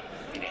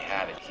didn't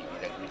have it. He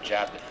did a good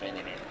job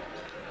defending it.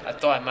 I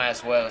thought I might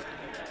as well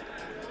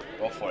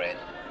go for it.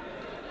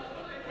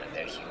 And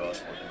there he goes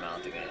for the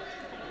mount again.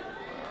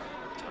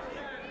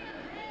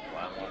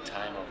 One more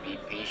time, I'll be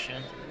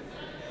patient.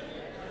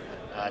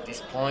 At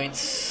this point,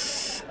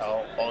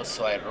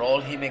 also I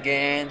roll him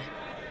again.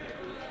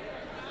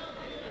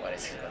 What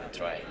is he going to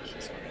try?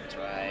 He's going to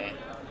try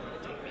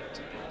to take me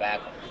to the back,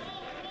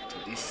 to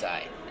this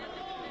side.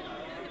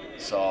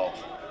 So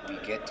we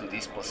get to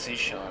this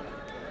position,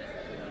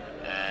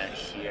 and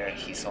here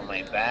he's on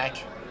my back,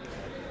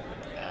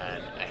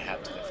 and I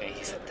have to defend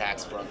his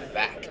attacks from the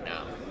back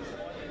now.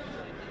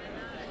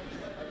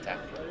 Attack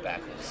from the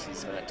back.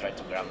 He's going to try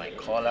to grab my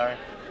collar,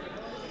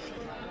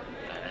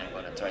 and I'm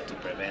going to try to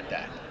prevent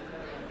that.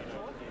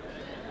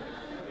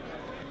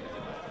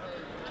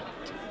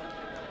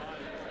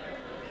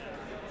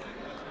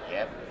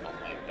 Yep, on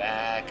my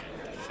back,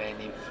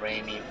 defending,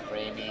 framing.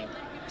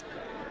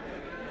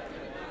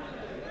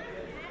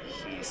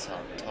 He's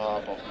on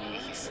top of me.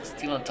 He's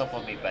still on top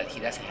of me, but he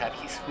doesn't have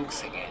his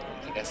hooks again.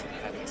 He doesn't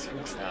have his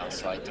hooks now,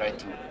 so I try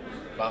to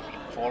bump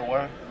him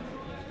forward.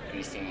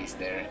 Christian is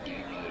there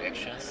giving me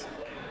directions.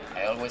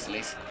 I always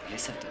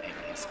listen to him.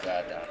 He's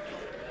got a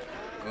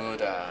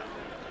good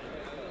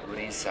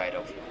insight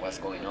of what's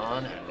going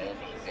on, and then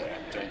he's there.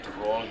 I'm trying to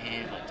roll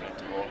him.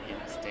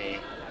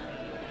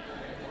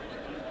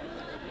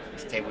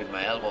 Stay with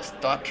my elbows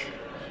stuck,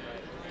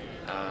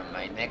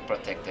 my neck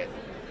protected.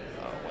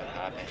 Oh, what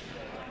happened?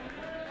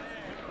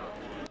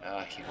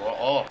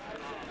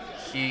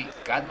 He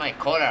got my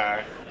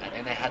collar, and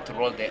then I had to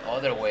roll the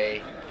other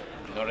way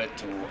in order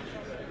to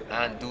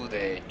undo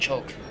the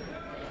choke.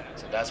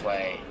 So that's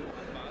why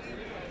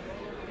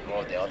I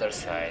rolled the other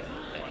side,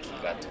 and he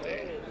got to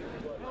the...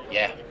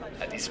 Yeah,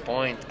 at this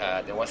point,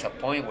 there was a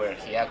point where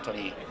he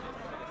actually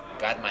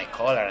got my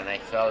collar, and I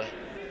felt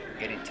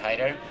getting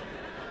tighter.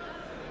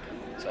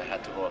 So I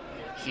had to roll.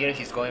 Here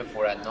he's going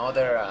for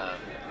another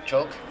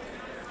choke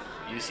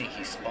using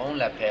his own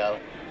lapel.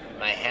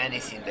 My hand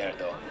is in there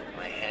though.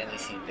 My hand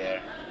is in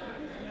there.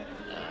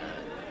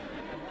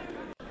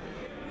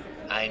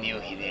 I knew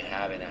he didn't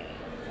have it.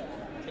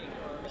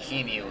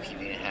 He knew he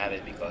didn't have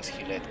it because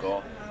he let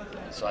go.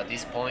 So at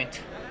this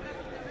point,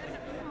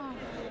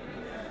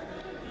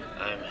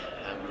 I'm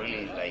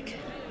really like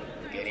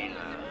getting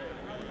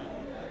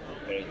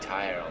very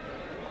tired of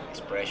this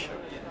pressure.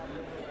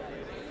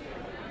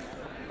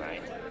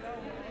 Right?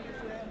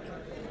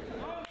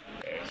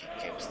 There he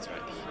keeps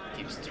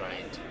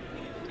trying to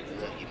do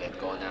that. He let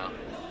go now.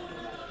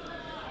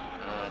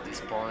 At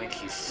this point,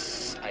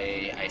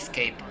 I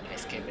escape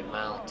the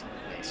mount.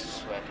 I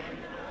swept him.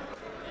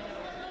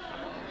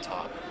 I'm on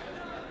top.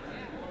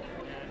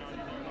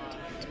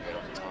 Try to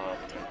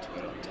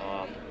get on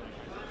top.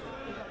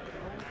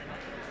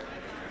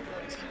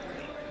 He's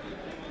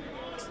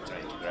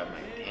trying to grab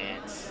my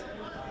pants.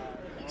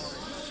 He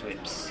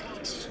sweeps.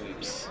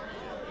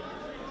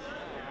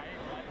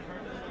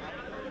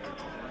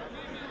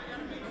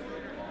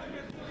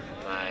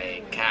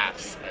 My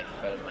calves, I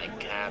felt my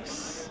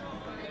calves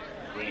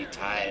really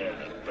tired,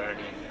 like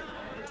burning.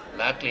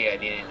 Luckily I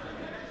didn't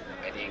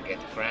get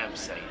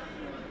cramps. I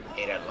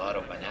ate a lot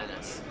of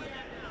bananas.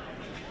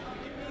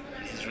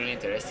 This is really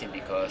interesting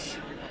because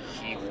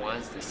he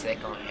wants the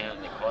second hand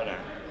on the collar,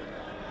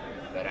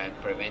 but I'm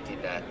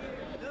preventing that.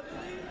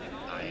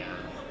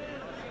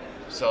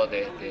 So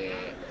the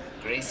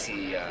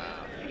Gracie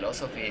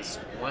philosophy is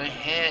one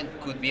hand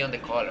could be on the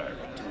collar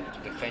to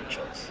defend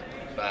chokes,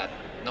 but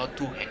not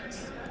two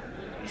hands.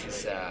 This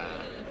is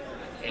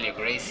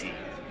Gracie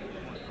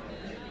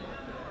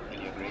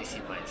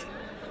mindset.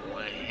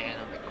 One hand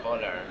on the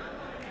collar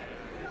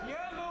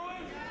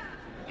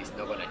is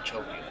not gonna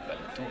choke you, but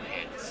two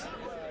hands.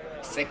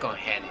 Second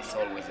hand is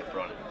always the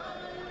problem.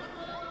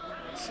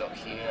 So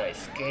here I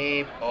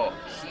escape. Oh,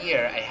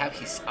 here I have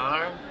his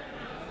arm,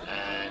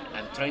 and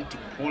I'm trying to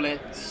pull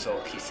it so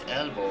his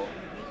elbow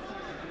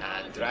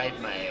and drive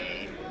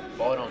my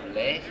bottom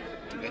leg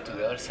to get to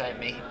the other side,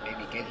 maybe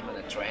get him on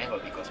a triangle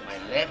because my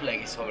left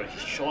leg is over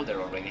his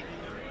shoulder already,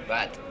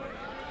 but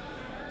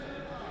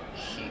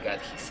he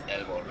got his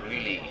elbow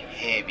really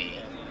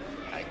heavy.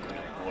 I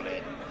couldn't pull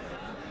it,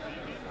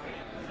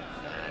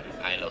 and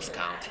I lost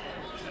count.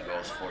 He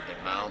goes for the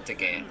mount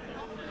again.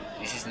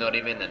 This is not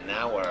even an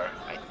hour,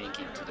 I think,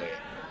 into the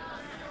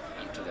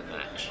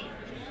match.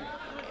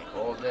 I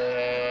go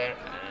there,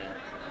 and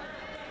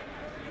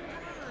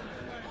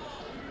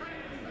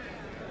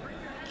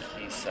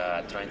he's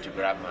trying to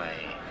grab my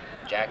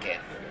jacket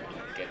to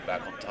get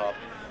back on top.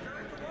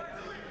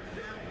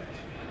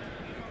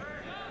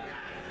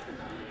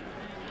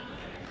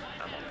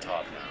 I'm on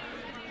top now.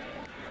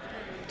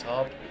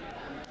 Top.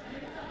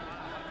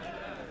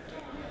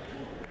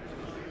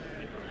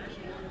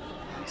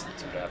 Needs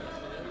to grab.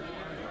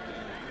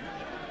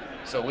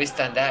 So we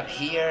stand up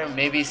here.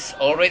 Maybe it's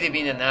already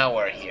been an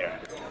hour here.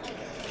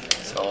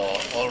 So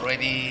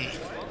already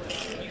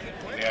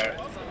we are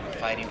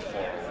fighting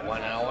for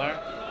 1 hour.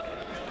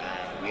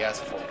 And we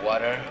asked for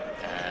water,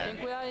 and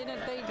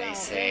they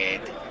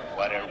said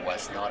water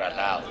was not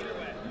allowed.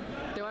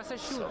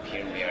 So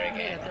here we are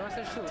again,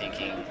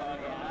 thinking.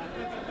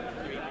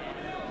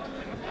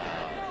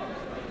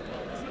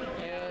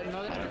 I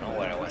don't know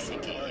what I was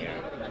thinking here.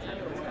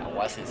 I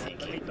wasn't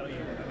thinking.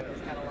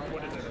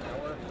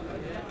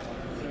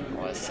 I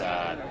was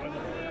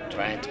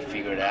trying to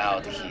figure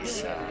out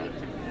his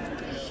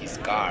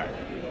guard.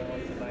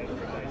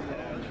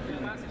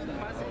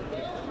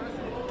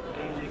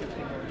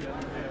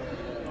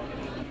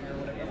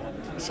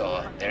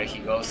 So there he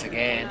goes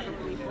again.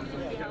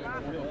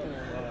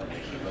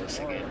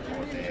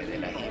 For the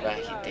La Jiva.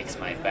 He takes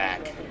my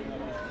back.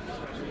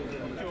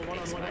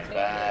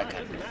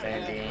 I'm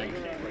defending.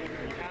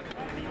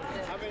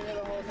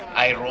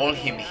 I roll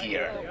him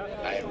here.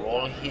 I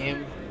roll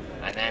him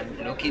and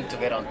I'm looking to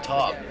get on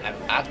top. I'm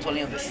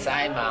actually on the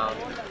side mount,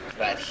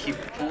 but he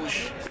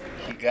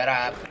got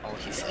up on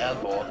his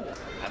elbow.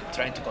 I'm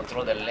trying to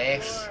control the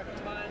legs,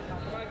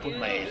 put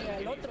my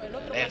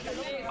left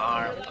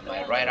arm and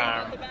my right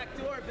arm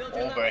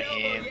over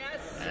him,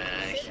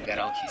 and he got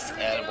on his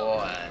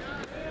elbow and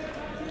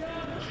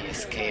he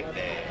escaped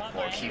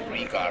he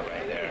re-guard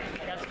right there.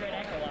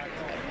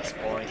 At this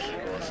point he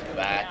goes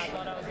back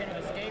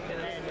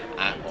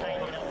and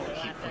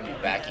he put me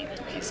back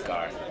into his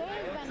guard.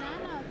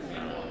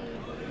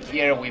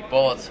 Here we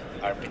both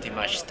are pretty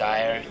much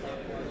tired,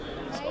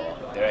 so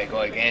there I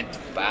go again to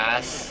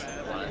pass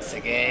once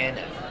again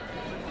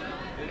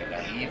and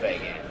Lahiva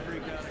again.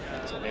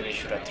 So maybe I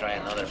should have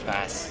tried another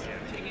pass,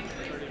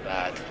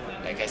 but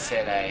like I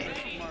said, I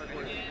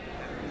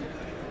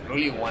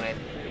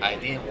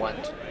didn't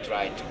want to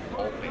try to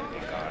open the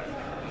guard.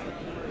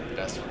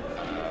 That's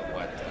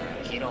what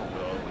Hiro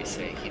will always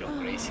say,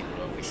 Gracie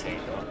will always say,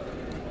 no?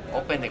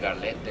 Open the guard,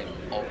 let them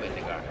open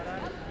the guard.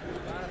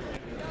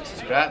 He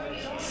stood up,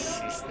 he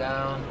sits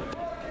down,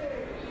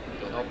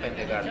 don't open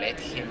the guard, let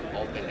him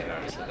open the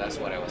guard. So that's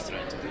what I was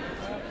trying to do.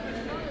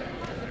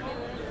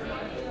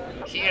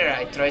 Here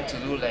I tried to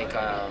do like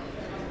a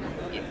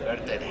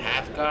inverted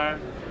half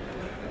guard,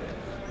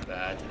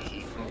 but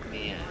he hooked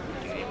me and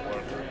it didn't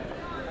work.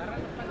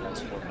 It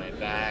goes for my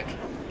back.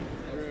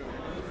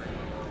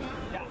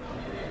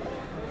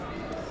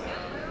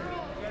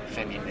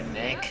 Fending the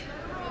neck.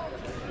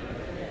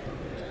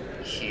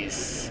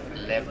 His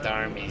left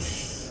arm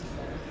is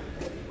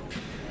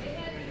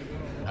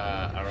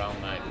around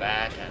my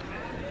back,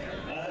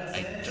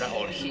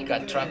 and he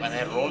got trapped, and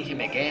I rolled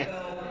him again.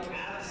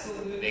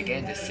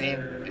 Again, the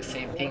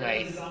same thing.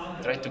 I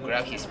tried to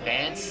grab his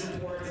pants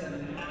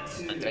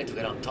and try to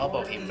get on top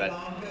of him, but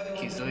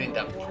he's doing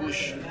that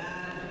push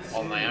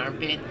on my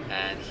armpit,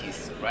 and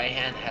his right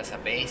hand has a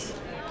base,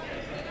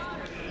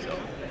 so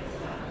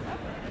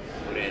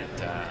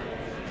couldn't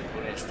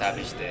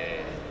establish the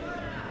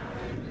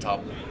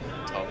top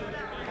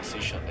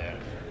position there.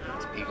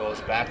 So he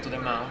goes back to the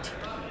mount.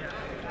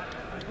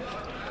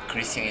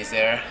 Christian is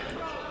there,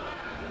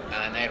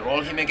 and I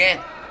roll him again.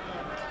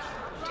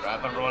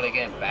 Drop and roll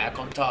again, back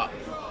on top.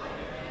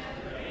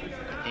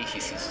 I think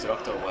his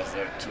instructor was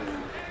there too,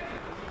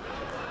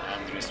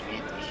 Andrew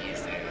Smith.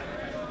 He's the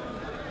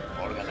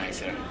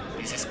organizer.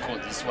 This is cool.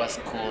 This was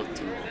cool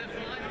to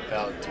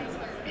felt to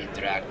be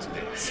dragged to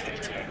the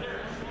center.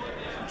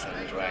 That's a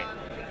good ride.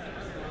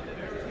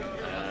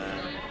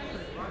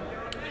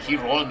 He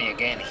rolled me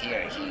again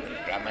here. He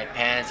grabbed my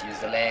pants,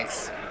 used the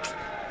legs.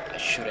 I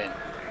shouldn't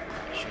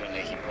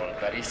let him roll.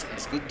 But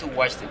it's good to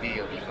watch the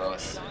video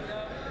because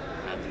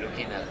I'm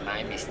looking at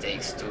my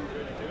mistakes too,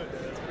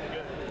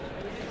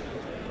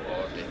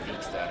 or the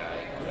things that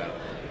I could have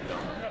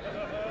done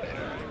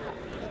better.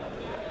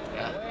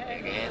 Yeah,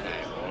 again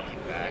I roll him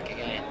back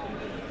again.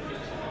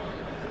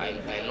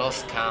 I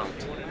lost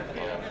count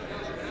of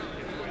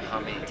how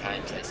many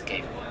times I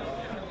escaped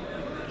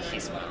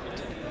his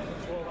mount.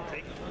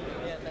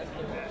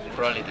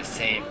 Probably the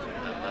same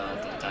amount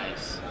of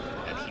times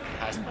that he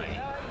passed my.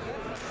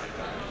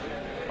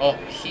 Oh,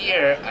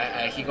 here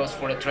he goes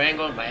for the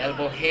triangle, my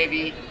elbow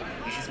heavy.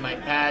 This is my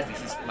pass,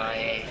 this is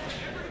my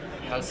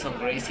Helson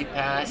Gracie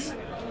pass.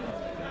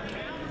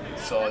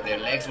 So their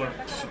legs were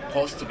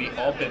supposed to be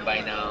open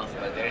by now,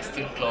 but they're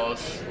still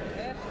closed.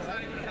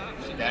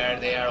 There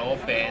they are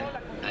open,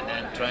 and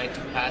I'm trying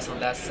to pass on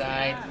that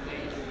side.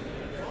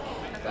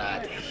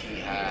 But he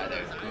had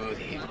a good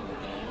hip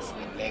movements,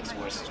 the legs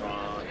were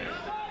strong.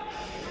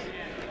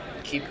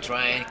 Keep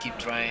trying,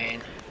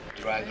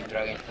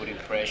 dragging, putting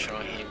pressure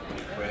on him,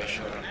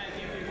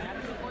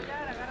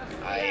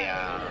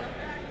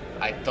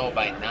 I thought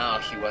by now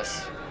he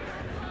was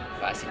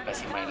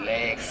passing my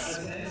legs,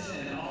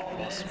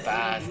 almost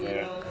past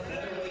there.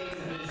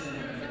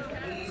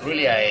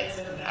 Really,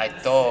 I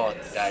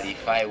thought that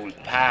if I would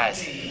pass,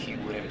 he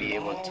wouldn't be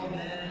able to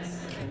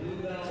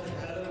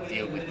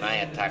deal with my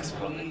attacks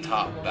from the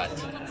top, but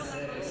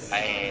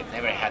I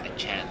never had the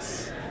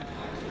chance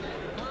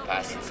to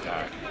pass his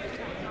guard.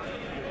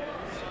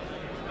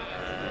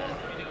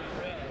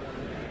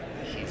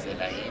 He's the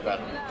Lahiva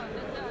hook.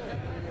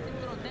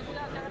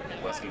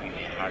 He was giving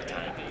me a hard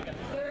time.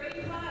 There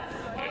he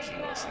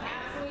goes again.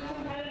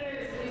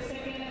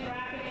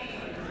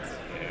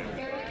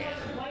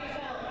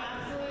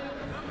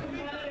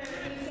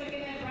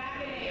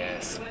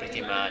 Yes,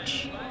 pretty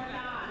much.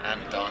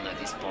 I'm done at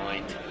this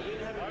point.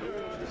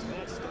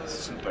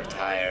 Super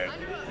tired.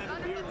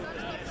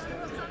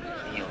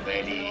 Knee on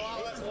belly.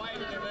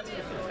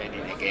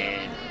 Defending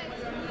again.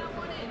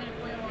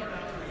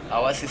 I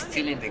was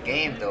still in the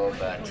game though,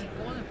 but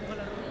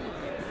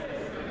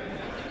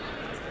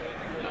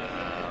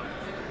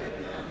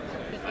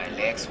my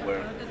legs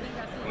were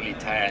really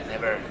tired. I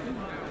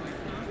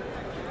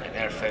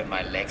never felt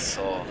my legs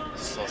so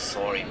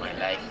sore in my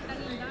life.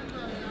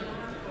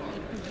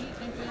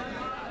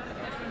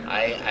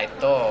 I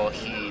thought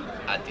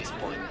at this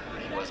point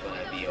he was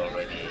gonna be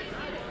already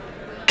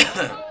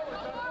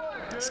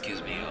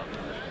excuse me,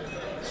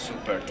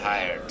 super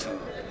tired too.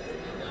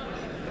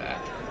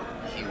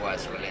 he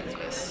was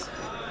relentless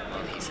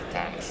on his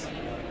attacks.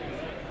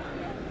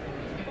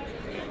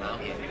 Couldn't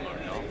mount him anymore,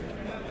 no.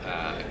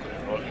 I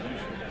couldn't roll him.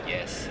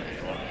 Yes,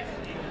 I rolled him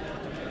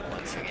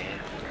once again.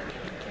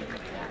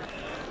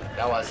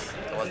 That was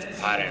the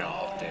pattern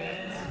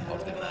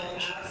of the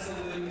match.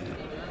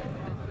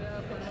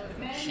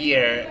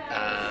 Here,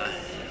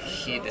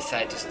 he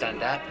decided to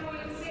stand up.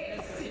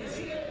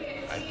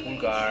 I pull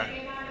guard.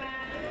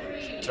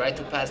 He tried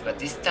to pass, but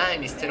this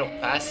time, instead of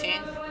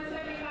passing,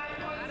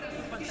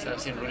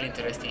 something really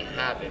interesting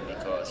happened,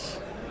 because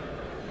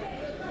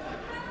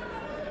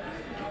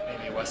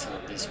maybe it wasn't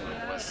on this one,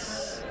 it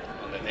was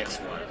on the next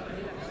one.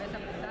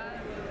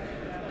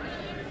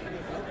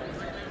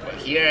 But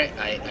here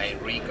I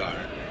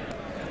re-guard.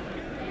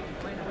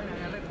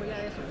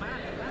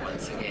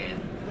 Once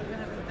again.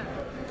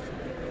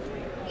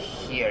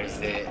 Here is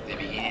the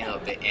beginning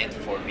of the end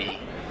for me,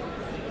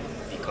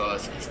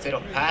 because instead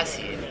of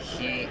passing,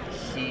 he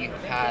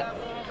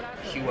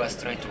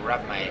was trying to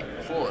wrap my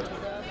foot.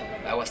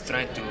 I was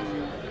trying to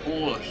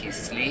pull his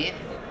sleeve,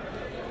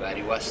 but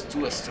it was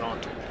too strong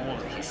to pull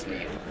his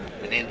sleeve.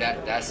 And then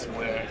that's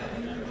where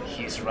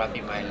he's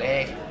wrapping my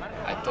leg.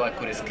 I thought I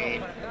could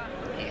escape.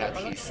 He had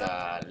his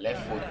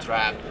left foot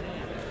trapped,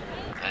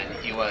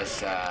 and it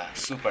was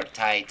super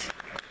tight.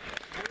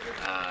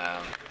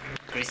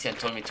 Christian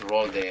told me to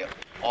roll the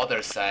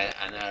other side,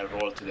 and I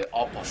rolled to the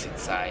opposite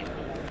side,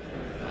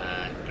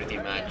 and pretty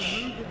much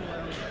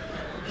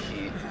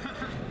he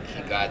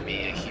got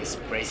me, and he's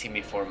praising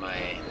me for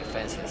my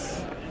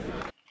defenses.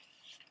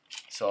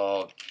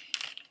 So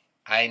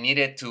I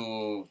needed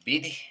to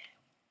beat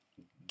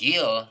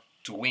Gil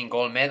to win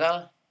gold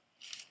medal,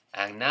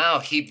 and now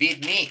he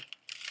beat me.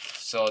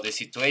 So the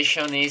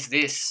situation is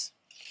this.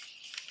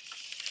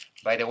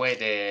 By the way,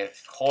 the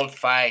whole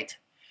fight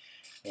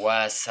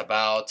was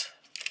about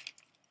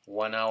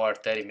 1 hour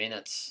 30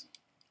 minutes.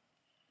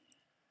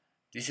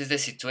 This is the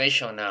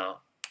situation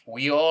now.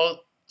 We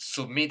all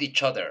submit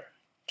each other.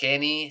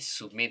 Kenny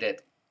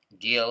submitted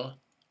Gil,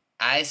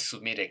 I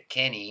submitted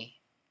Kenny,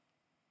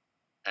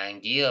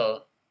 and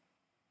Gil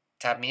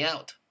tapped me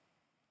out.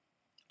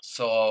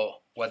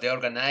 So what the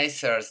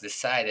organizers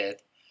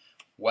decided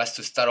was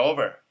to start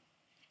over.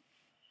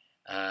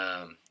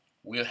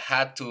 We'll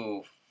have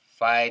to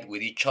fight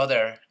with each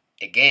other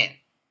again.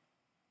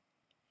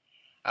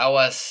 I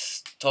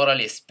was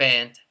totally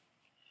spent.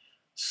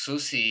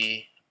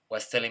 Sussy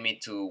was telling me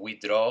to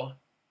withdraw.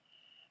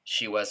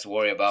 She was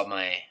worried about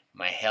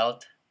my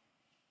health.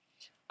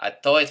 I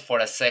thought for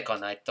a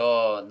second, I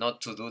thought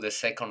not to do the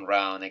second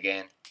round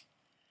again.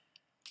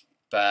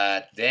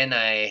 But then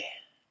I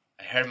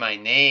heard my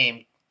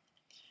name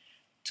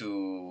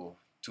to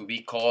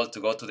be called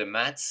to go to the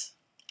mats.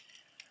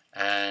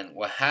 And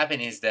what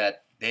happened is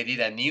that they did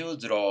a new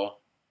draw,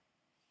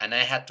 and I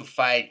had to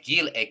fight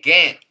Gil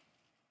again.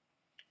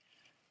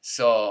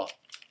 So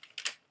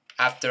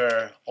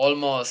after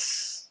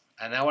almost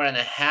an hour and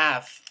a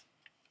half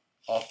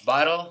of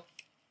battle,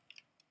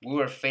 we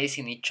were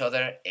facing each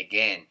other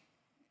again.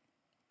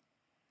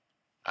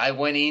 I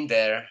went in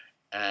there,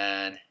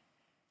 and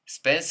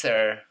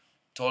Spencer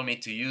told me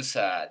to use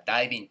a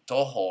diving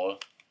toe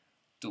hold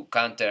to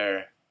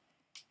counter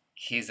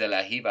his De La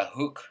Riva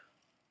hook.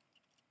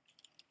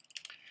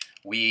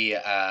 We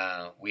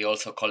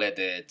also call it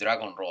the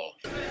dragon roll.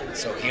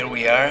 So here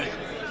we are.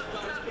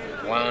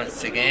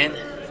 Once again,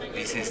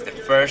 this is the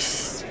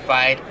first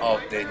fight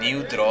of the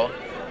new draw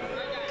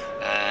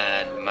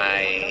and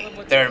my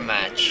third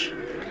match.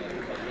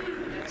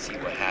 See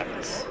what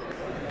happens.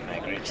 My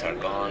grips are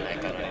gone. I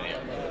cannot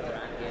even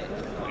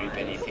grip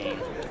anything.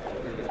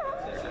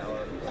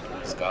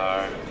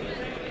 Scar.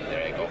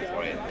 There I go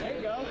for it.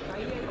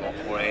 Go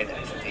for it.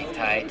 I stay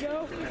tight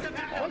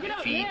on the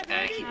feet,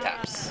 and he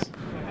taps.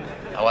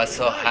 I was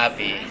so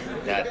happy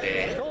that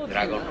the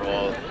dragon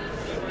roll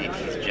did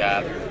his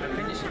job.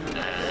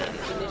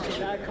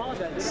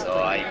 And so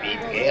I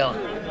beat Gil.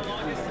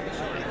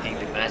 I think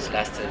the match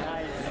lasted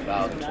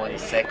about 20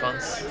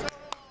 seconds,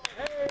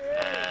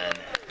 and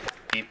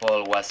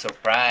people was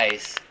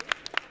surprised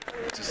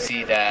to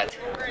see that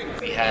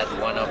we had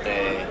one of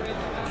the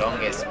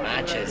longest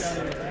matches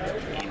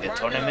in the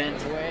tournament,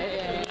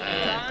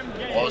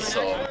 and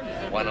also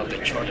one of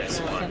the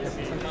shortest ones.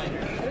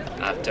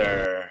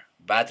 After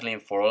battling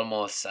for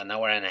almost an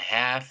hour and a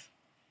half,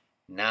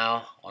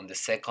 now on the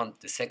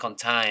second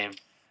time,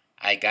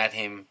 I got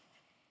him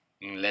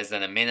in less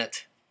than a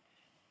minute.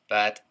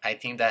 But I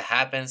think that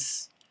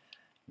happens.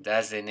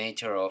 That's the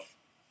nature of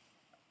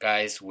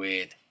guys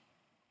with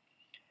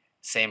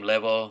same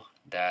level,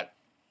 that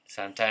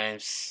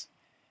sometimes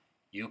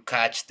you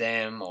catch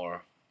them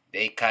or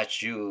they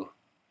catch you.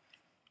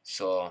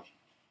 So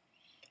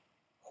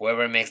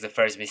whoever makes the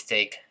first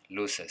mistake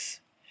loses.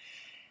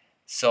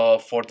 So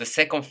for the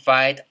second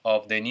fight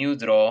of the new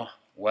draw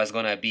was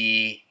gonna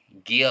be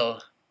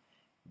Gil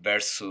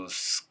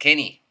versus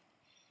Kenny.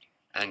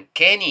 And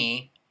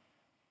Kenny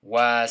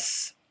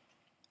was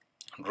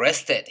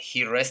rested.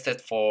 He rested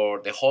for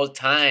the whole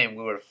time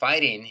we were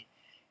fighting.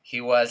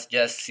 He was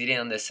just sitting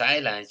on the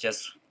sidelines,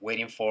 just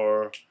waiting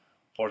for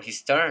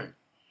his turn.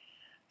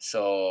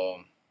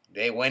 So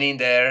they went in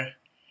there,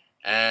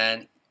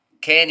 and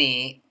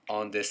Kenny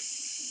on the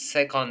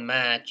second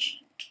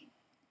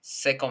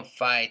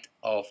fight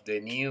of the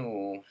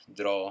new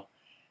draw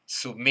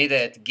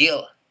submitted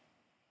Gil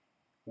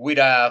with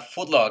a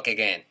footlock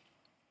again,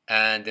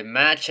 and the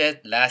match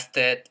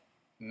lasted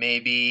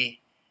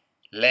maybe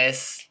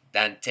less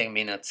than 10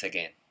 minutes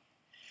again.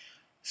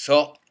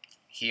 So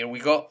here we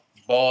go.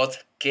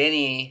 Both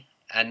Kenny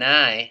and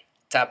I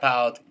tap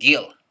out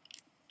Gil.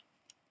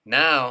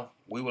 Now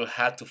we will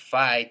have to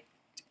fight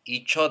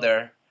each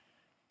other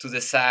to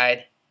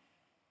decide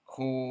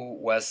who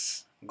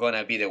was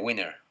gonna be the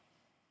winner.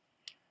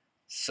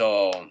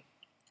 So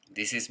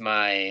this is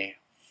my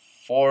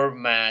fourth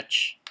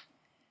match,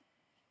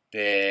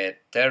 the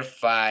third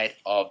fight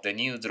of the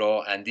new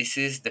draw, and this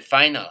is the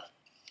final.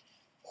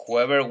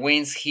 Whoever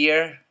wins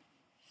here,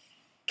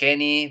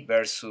 Kenny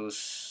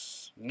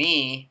versus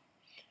me,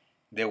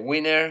 the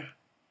winner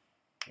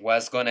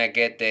was gonna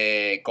get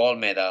the gold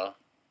medal,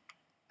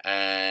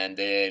 and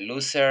the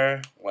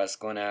loser was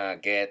gonna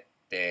get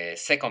the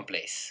second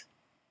place.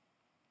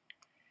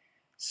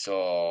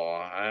 So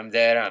I'm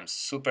there, I'm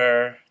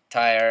super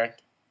tired,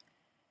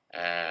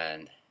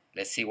 and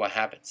let's see what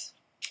happens.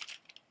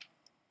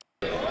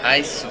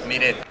 I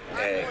submitted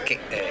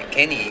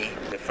Kenny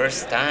the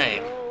first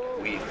time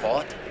we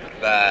fought,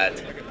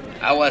 but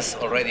I was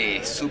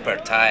already super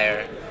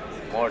tired,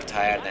 more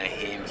tired than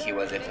him. He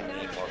was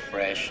definitely more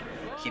fresh.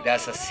 He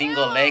does a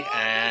single leg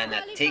and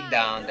a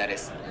takedown that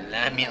is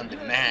slamming on the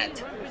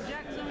mat.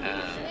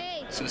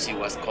 Sussy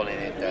was calling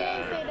it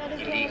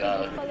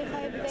illegal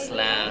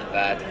slam,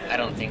 but I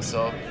don't think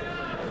so.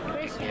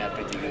 He picked me up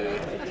pretty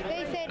good.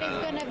 They said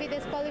it's gonna be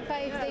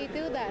disqualified if they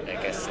do that.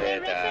 Like I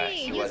said,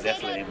 he was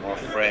definitely more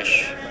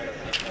fresh.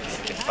 This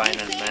is the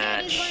final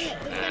match.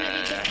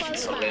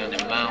 He's already on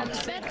the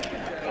mount.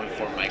 Going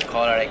for my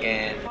collar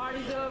again.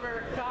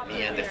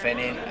 Me and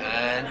defending,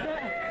 and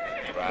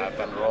grab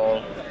and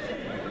roll.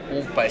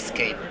 Umpa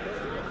escape.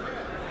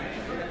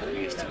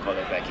 We used to call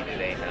it back in the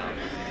day. Now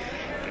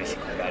Gracie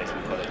combatants,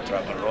 we call it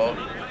trap and roll.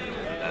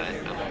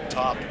 And I'm on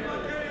top,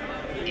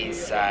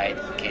 inside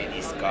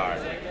Kenny's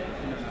guard.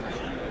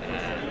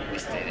 And we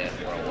stayed there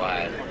for a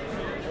while.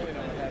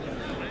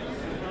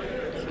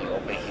 He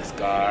opened his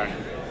guard,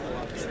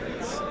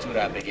 stood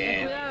up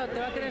again.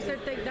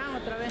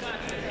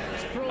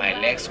 My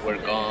legs were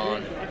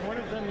gone.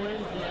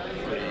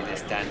 Couldn't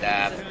stand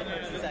up.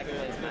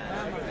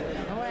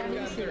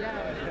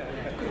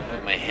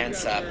 Put my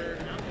hands up.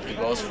 He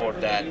goes for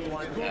that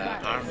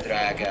arm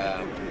drag.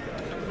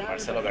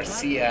 Marcelo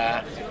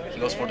Garcia. He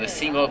goes for the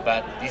single,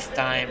 but this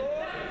time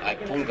I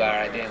pull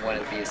guard. I didn't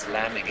want to be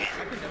slammed again.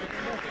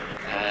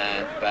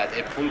 But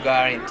I pull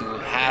guard into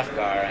half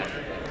guard.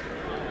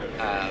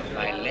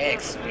 My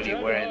legs really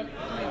weren't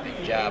doing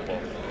the job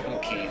of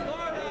hooking.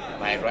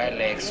 My right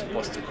leg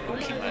supposed to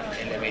hook him and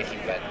elevate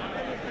him, but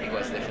he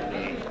was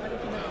definitely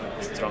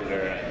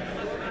stronger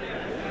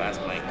and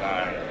passed my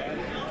guard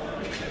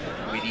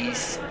with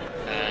ease.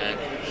 And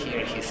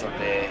here he's on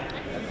the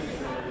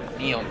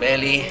knee on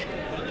belly.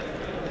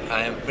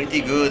 I am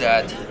pretty good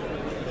at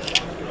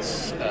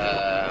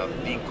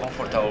being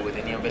comfortable with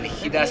the knee on belly.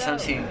 He does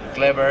something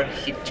clever.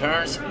 He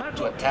turns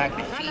to attack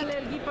the feet,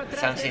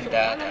 something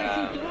that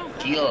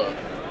Gil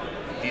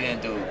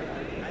didn't do.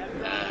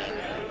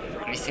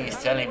 And Christian is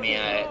telling me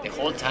the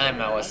whole time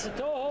I was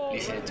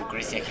listening to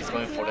Christian, he's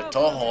going for the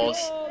toe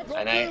holds,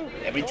 and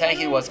every time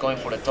he was going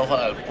for the toe hold,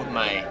 I'll put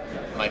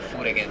my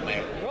foot again.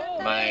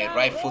 My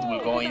right foot will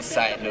go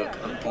inside, look,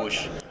 and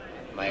push.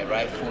 My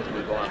right foot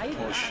will go and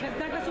push.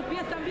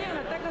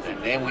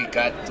 And then we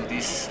got to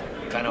this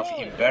kind of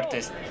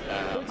inverted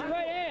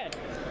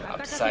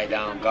upside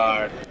down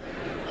guard.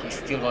 He's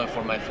still going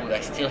for my foot.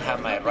 I still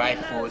have my right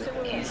foot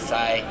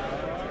inside,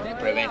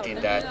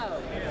 preventing that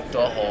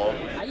toe hold.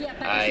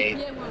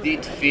 I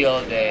did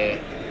feel the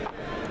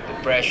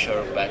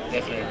pressure, but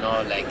definitely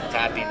not like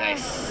tapping. I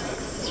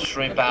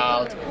shrimp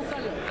out.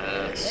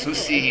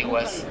 Sussy, he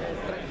was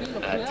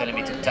telling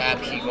me to tap.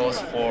 He goes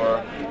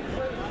for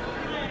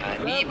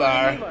a knee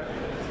bar,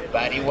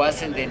 but it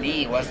wasn't the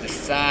knee, it was the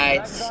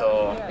side.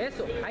 So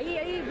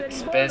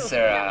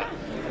Spencer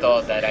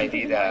thought that I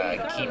did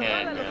a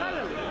Keenan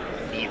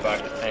knee bar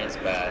defense,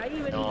 but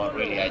no,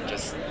 really, I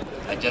just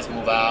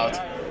move out.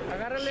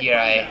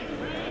 Here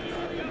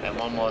I'm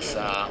almost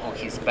on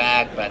his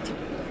back, but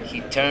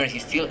he turns.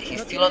 He's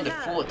still on the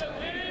foot.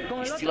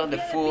 He's still on the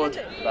foot,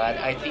 but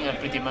I think I'm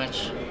pretty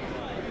much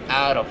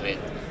out of it.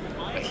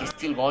 But he's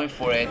still going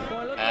for it,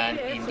 and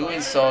in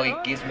doing so,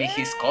 it gives me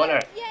his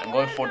collar. I'm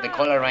going for the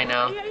collar right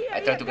now.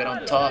 I try to get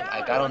on top.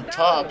 I got on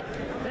top.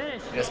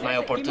 That's my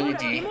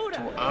opportunity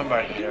to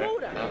armbar here,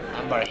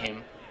 armbar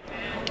him.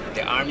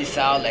 The arm is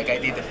out like I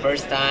did the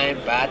first time,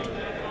 but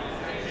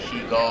he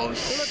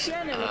goes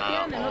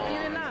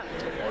on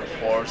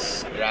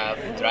force,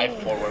 drive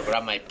forward,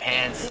 grab my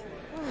pants,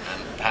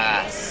 and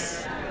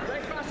pass.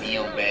 Knee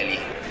on belly.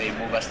 They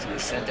move us to the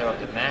center of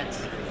the mat.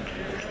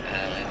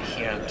 And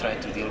here I'm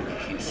trying to deal with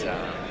his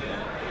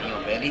knee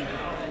on belly.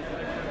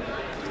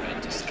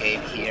 Trying to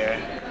escape here.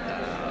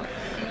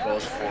 He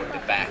goes for the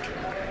back.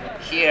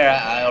 Here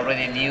I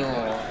already knew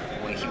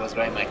when he was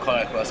grabbing my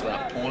collar he was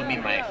gonna pull me.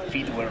 My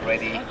feet were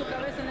ready.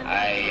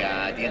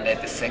 I didn't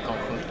let the second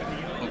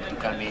hook to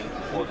come in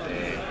for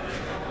the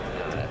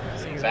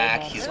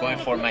back. He's going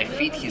for my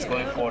feet. He's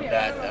going for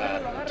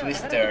that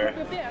twister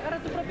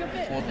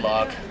foot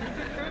lock.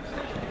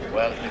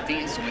 Well, the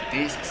thing is with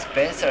this,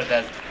 Spencer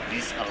does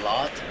this a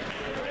lot,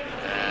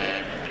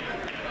 and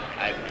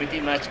I pretty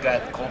much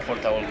got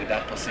comfortable with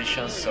that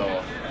position,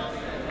 so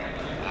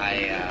I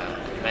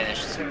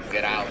managed to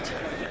get out.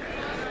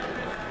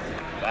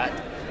 But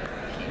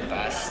he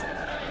passed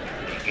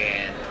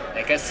again.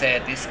 Like I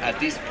said, at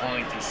this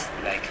point is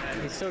like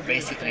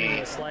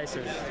basically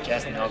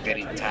just not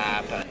getting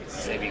tapped and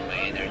saving my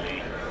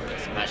energy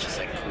as much as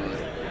I could.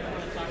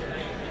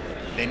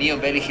 The knee on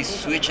belly, he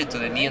switched to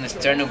the knee on the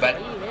sternum, but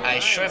I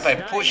sure if I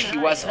pushed, he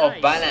was off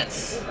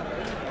balance.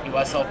 He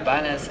was off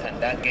balance, and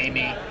that gave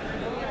me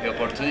the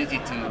opportunity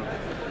to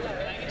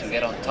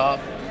get on top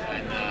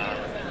and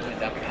doing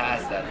that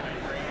pass, that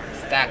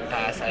stack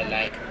pass I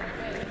like.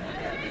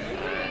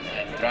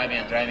 And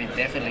driving.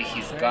 Definitely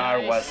his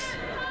guard was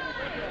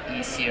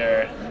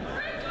easier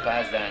to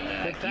pass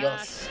than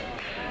Gil's,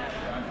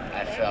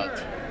 I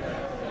felt.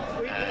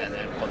 And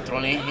I'm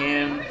controlling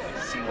him,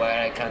 see what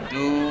I can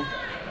do.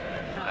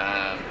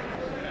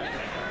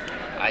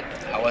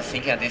 I was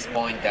thinking at this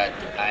point that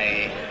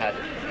I had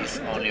this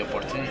only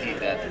opportunity,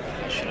 that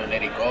I shouldn't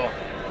let it go.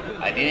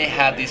 I didn't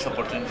have this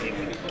opportunity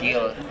with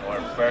Gil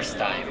our first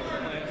match.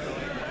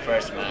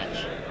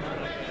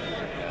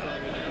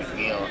 With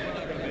Gil,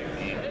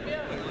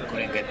 we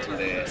couldn't get to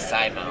the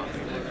side mount,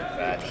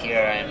 but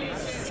here I'm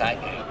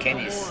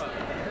Kenny's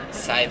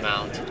side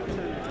mount,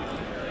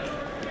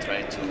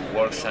 trying to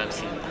work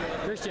something,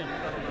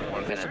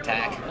 work an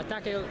attack.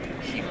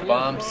 He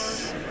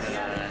bumps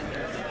and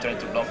trying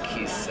to block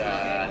his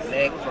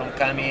leg from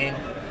coming.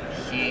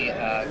 He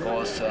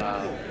goes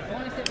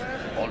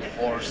all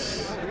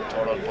fours,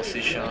 total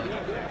position,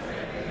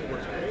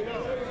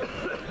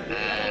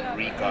 and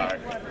regard.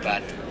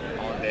 But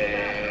on the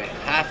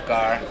half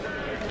guard,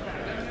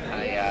 I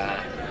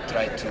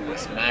try to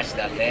smash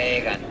that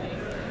leg and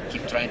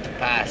keep trying to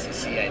pass. You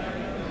see, I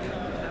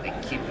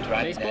keep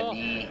driving the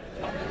knee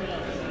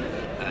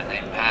and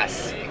I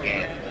pass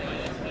again.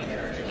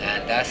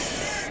 And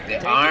that's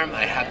the arm.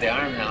 I have the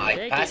arm now.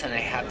 I pass and I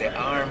have the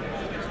arm,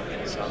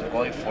 so I'm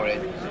going for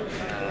it.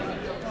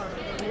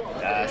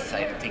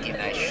 I'm thinking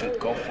I should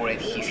go for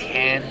it. His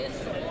hand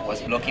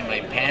was blocking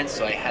my pants,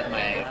 so I had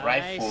my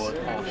right foot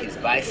on his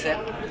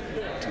bicep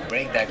to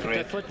break that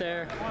grip.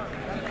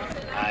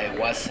 I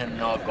wasn't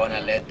not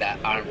gonna let that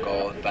arm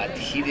go, but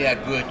he did a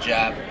good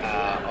job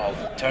of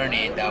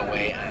turning that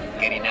way and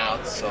getting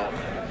out. So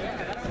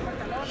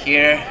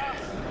here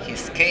he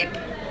escaped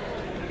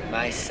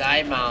my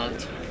side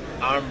mount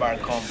armbar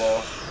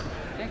combo.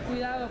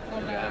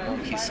 I'm on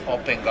his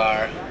open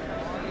guard.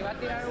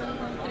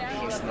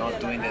 He's not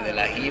doing the De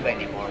La Hiva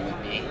anymore with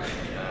me.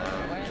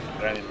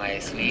 Grabbing my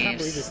sleeves. I can't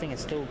believe this thing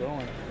is still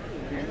going.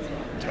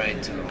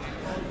 Trying to...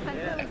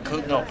 I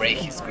could not break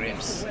his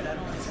grips.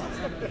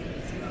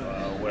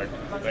 We're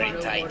very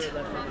tight.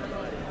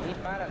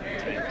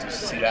 Trying to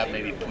sit up,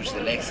 maybe push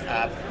the legs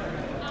up,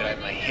 drive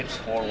my hips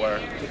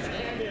forward.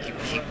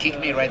 He kicked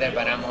me right there,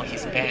 but I'm on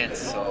his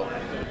pants, so...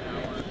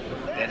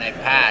 Then I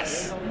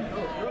pass.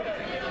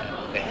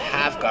 I'm on the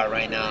half guard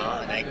right now,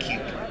 and I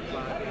keep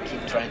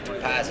trying to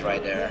pass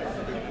right there.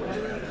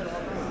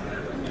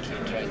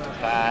 Keep trying to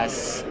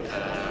pass.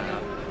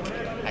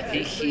 I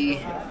think he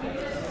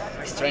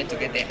is trying to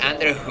get the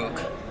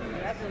underhook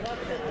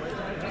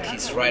with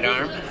his right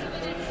arm.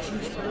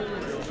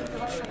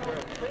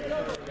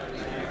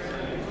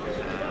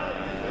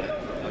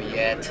 Not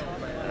yet.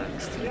 I'm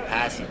still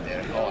passing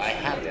there. Oh, I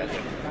have the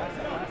underhook.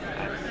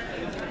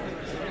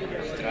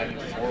 I'm driving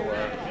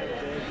forward.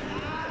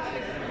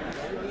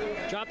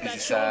 This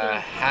is a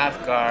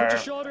half guard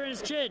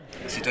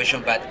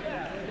situation, but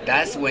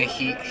that's when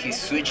he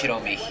switched it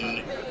on me.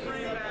 He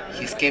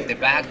escaped the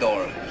back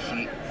door.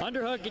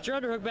 Underhook, get your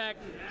underhook back.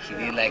 He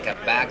did like a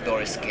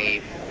backdoor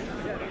escape,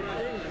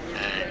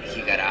 and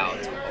he got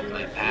out of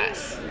my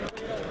pass.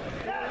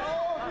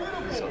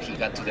 So he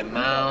got to the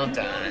mount,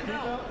 and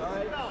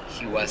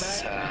he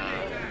was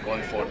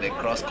going for the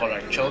cross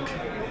collar choke.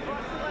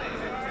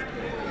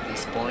 At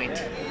this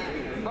point,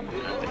 I'm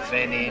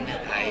defending.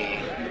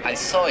 I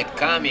saw it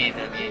coming.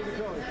 I mean,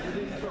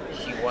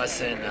 he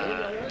wasn't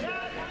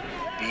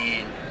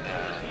being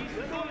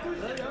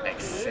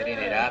like setting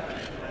it up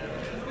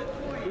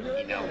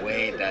in a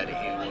way that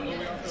it will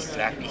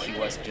distract me. He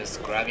was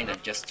just grabbing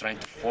and just trying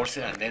to force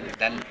it, and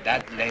then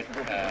that left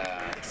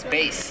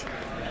space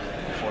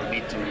for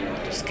me to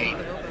escape.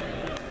 And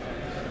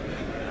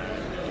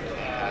I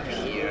have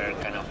here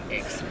kind of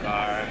X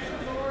bar,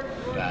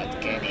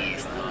 but Kenny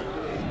is not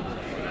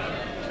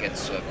get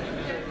swept.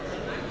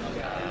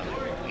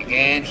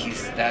 Again,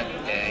 he's that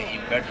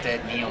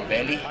inverted knee on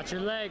belly.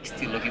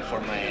 Still looking for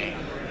my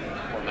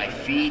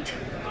feet.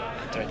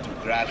 I'm trying to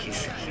grab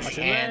his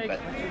hand, but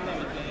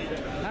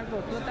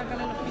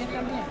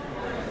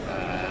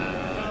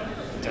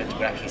trying to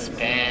grab his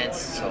pants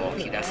so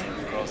he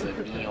doesn't cross the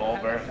knee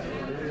over.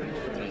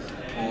 Trying to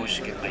push,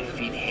 get my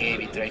feet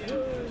heavy.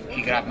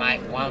 He grabbed my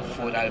one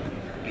foot, I'll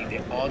bring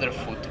the other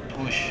foot to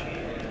push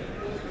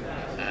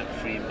and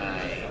free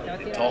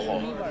the toe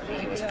hold.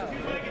 He was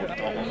going for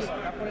toe holds.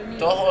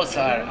 Toe holds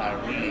are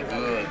really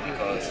good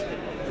because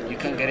you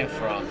can get it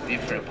from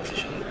different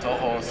positions. The toe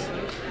holds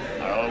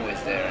are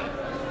always there.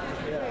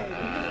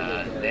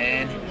 And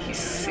then he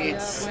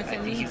sits. I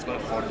think he's going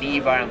for knee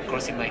bar. I'm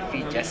crossing my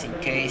feet just in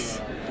case.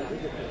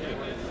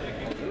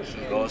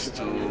 He goes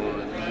to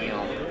knee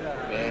on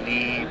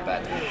belly,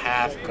 but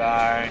half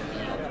guard,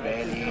 knee on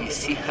belly.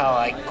 See how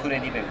I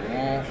couldn't even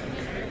move?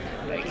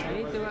 Like,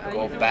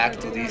 go back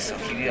to this. So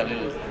he did a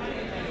little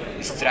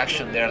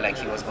distraction there, like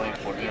he was going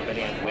for knee on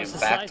belly and went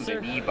back to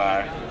the knee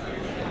bar.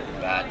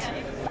 But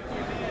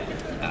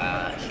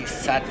he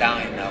sat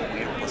down in a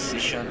weird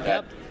position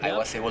that I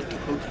was able to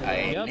hook.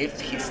 I lift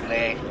his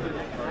leg,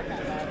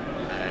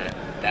 and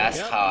that's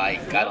how I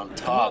got on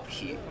top.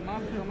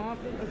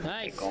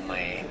 I got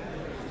my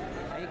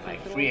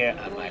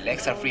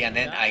legs are free, and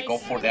then I go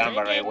for the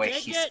armbar right away.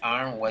 His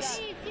arm was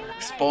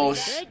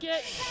exposed,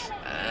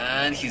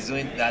 and he's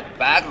doing that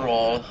back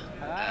roll.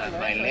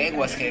 My leg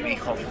was heavy,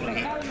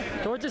 hopefully.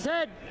 Towards his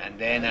head. And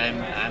then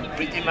I'm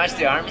pretty much,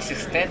 the arm is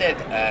extended.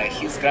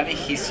 He's grabbing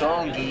his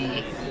own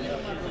gi.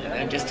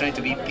 I'm just trying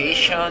to be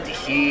patient.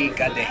 He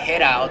got the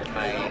head out,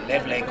 my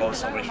left leg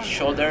goes over his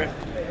shoulder,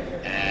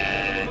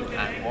 and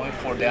I'm going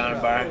for the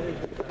armbar.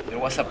 There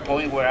was a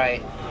point where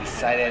I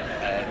decided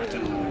to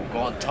go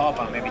on top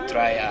and maybe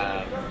try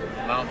a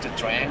mounted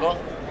triangle.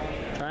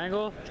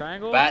 Triangle.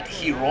 But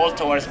he rolled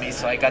towards me,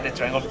 so I got the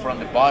triangle from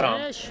the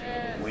bottom,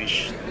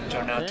 which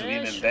turned out to be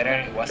even better.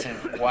 It wasn't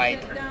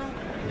quite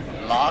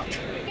locked.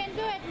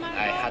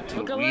 I had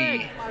to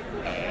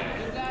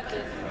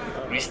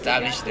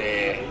re-establish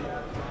the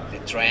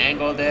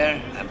triangle there.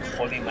 I'm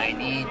holding my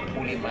knee,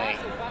 pulling my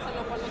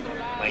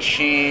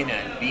shin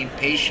and being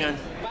patient.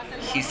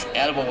 His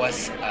elbow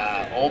was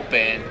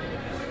open,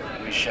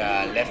 which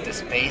left the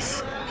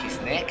space, his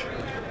neck.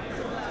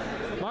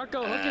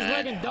 Marco, hook his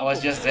leg and double. I was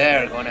just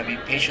there, gonna be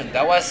patient.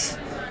 That was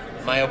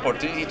my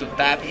opportunity to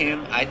tap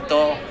him. I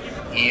thought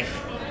if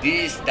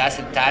this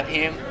doesn't tap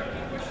him,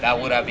 that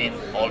would have been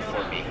all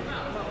for me,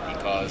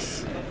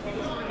 because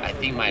I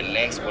think my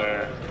legs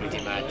were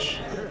pretty much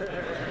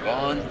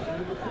gone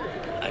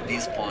at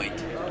this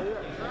point.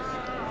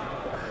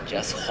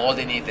 Just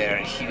holding it there.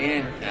 He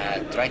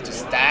didn't try to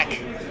stack.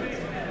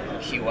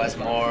 He was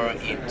more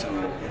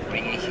into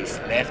bringing his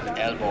left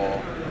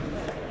elbow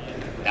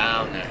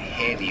down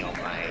heavy on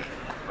my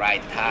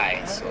right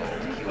thigh, so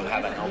he will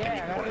have an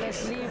opening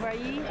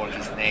for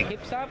his neck.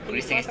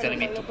 Gracie is telling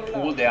me to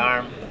pull the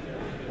arm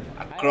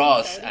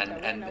across,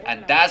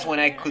 and that's when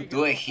I could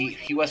do it.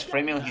 He was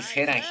framing on his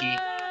head, and he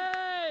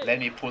let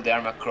me pull the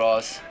arm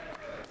across,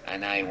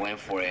 and I went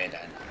for it,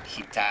 and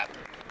he tapped.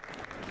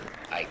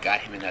 I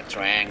got him in a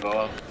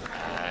triangle,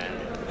 and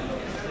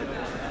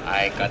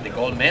I got the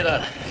gold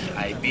medal.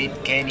 I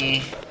beat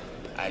Kenny,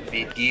 I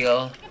beat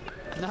Gil.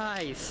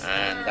 Nice.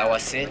 And that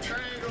was it.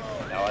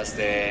 That was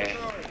the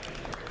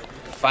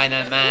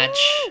final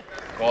match.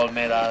 Gold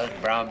medal,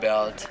 brown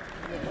belt.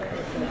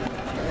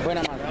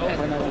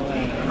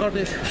 Record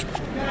this.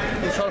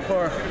 It's all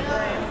for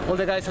all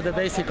the guys at the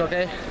basic,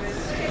 okay?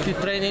 Keep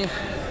training,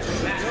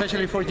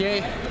 especially for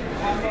Jay.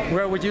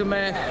 We're with you,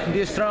 man.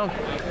 Be strong.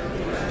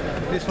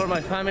 This is for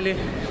my family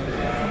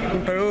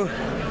in Peru.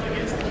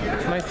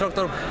 My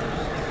instructor,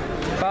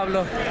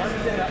 Pablo,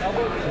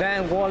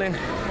 Dan Walling,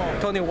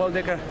 Tony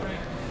Waldecker,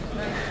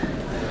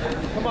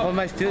 all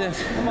my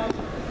students.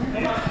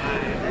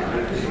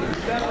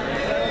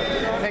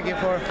 Thank you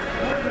for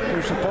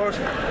your support.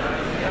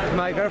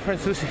 My girlfriend,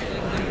 Sussy.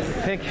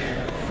 Thank you.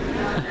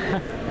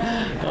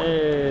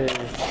 Hey.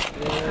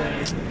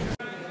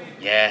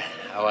 Yeah,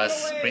 I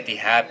was pretty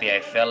happy. I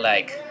felt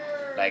like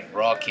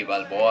Rocky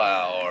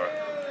Balboa or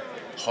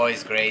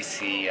Hoist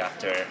Gracie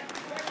after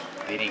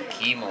beating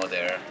chemo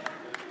there.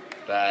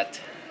 But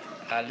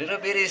a little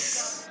bit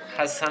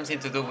has something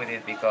to do with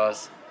it,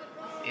 because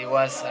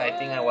I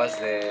think I was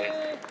the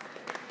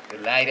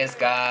lightest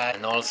guy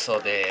and also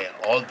the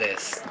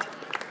oldest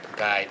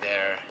guy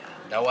there.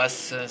 That was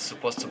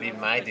supposed to be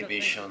my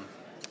division.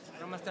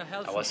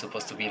 I was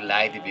supposed to be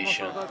light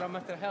division.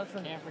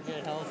 Can't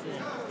forget healthy.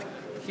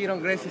 Here on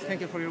Gracie,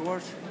 thank you for your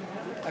words.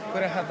 I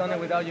couldn't have done it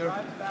without your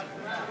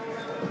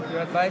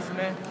advice,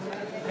 man.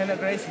 And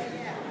Gracie,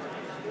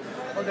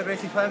 all the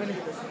Gracie family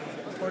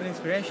for the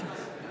inspiration.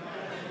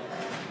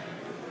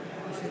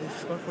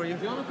 This is all for you.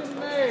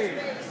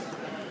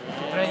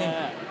 Training.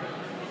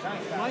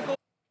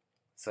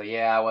 So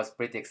yeah, I was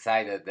pretty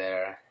excited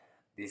there.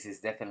 This is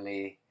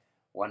definitely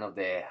one of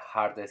the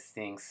hardest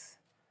things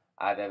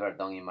I've ever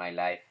done in my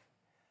life.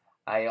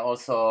 I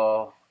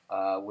also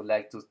would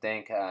like to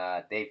thank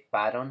Dave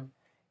Patton.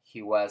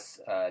 He was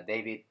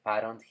David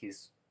Patton.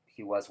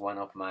 He was one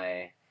of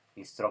my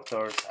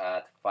instructors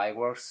at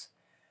Fireworks.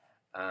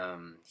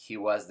 He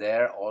was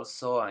there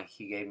also, and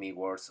he gave me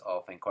words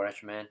of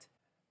encouragement.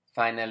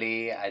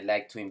 Finally, I'd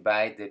like to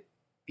invite the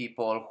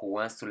people who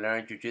wants to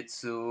learn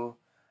Jiu-Jitsu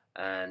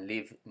and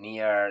live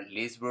near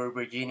Leesburg,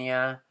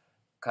 Virginia,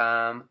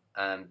 come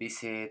and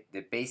visit the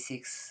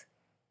Basics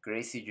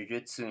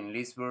Jiu-Jitsu in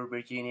Leesburg,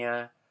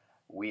 Virginia.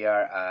 We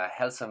are a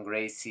Health and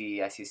Gracie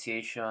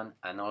Association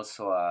and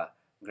also a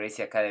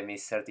Gracie Academy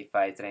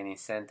Certified Training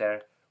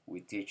Center.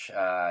 We teach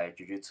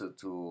Jiu-Jitsu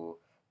to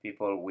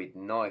people with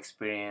no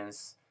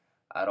experience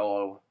at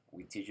all.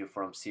 We teach you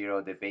from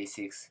zero, the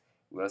basics.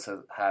 We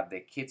also have the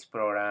kids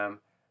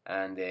program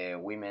and the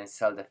women's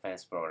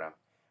self-defense program.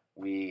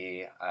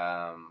 We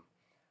are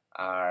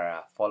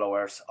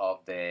followers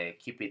of the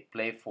Keep It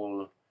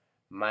Playful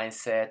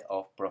mindset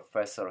of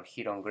Professor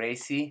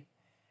Gracie.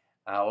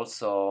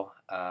 Also,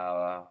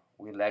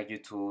 we'd like you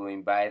to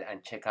invite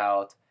and check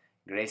out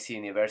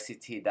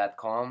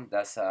gracieuniversity.com.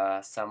 That's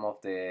some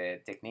of the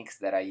techniques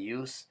that I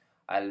use.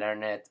 I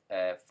learned it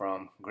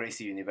from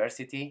Gracie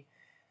University.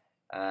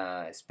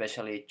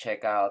 Especially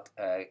check out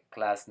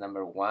class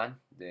number 1,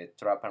 the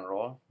trap and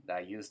roll. I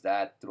use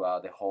that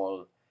throughout the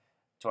whole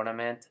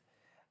tournament.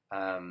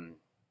 And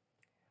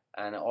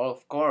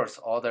of course,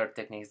 other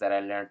techniques that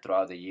I learned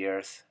throughout the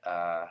years.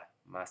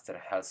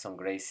 Master Helson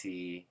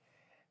Gracie,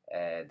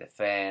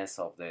 defense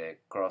of the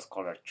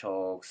cross-collar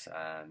chokes,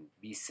 and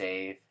be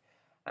safe.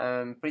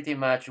 Pretty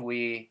much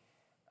we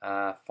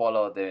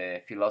follow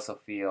the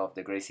philosophy of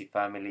the Gracie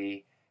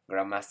family,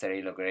 Grandmaster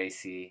Elo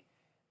Gracie.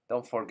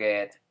 Don't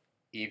forget,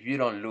 if you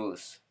don't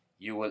lose,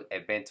 you will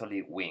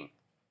eventually win.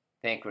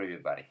 Thank you,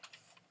 everybody.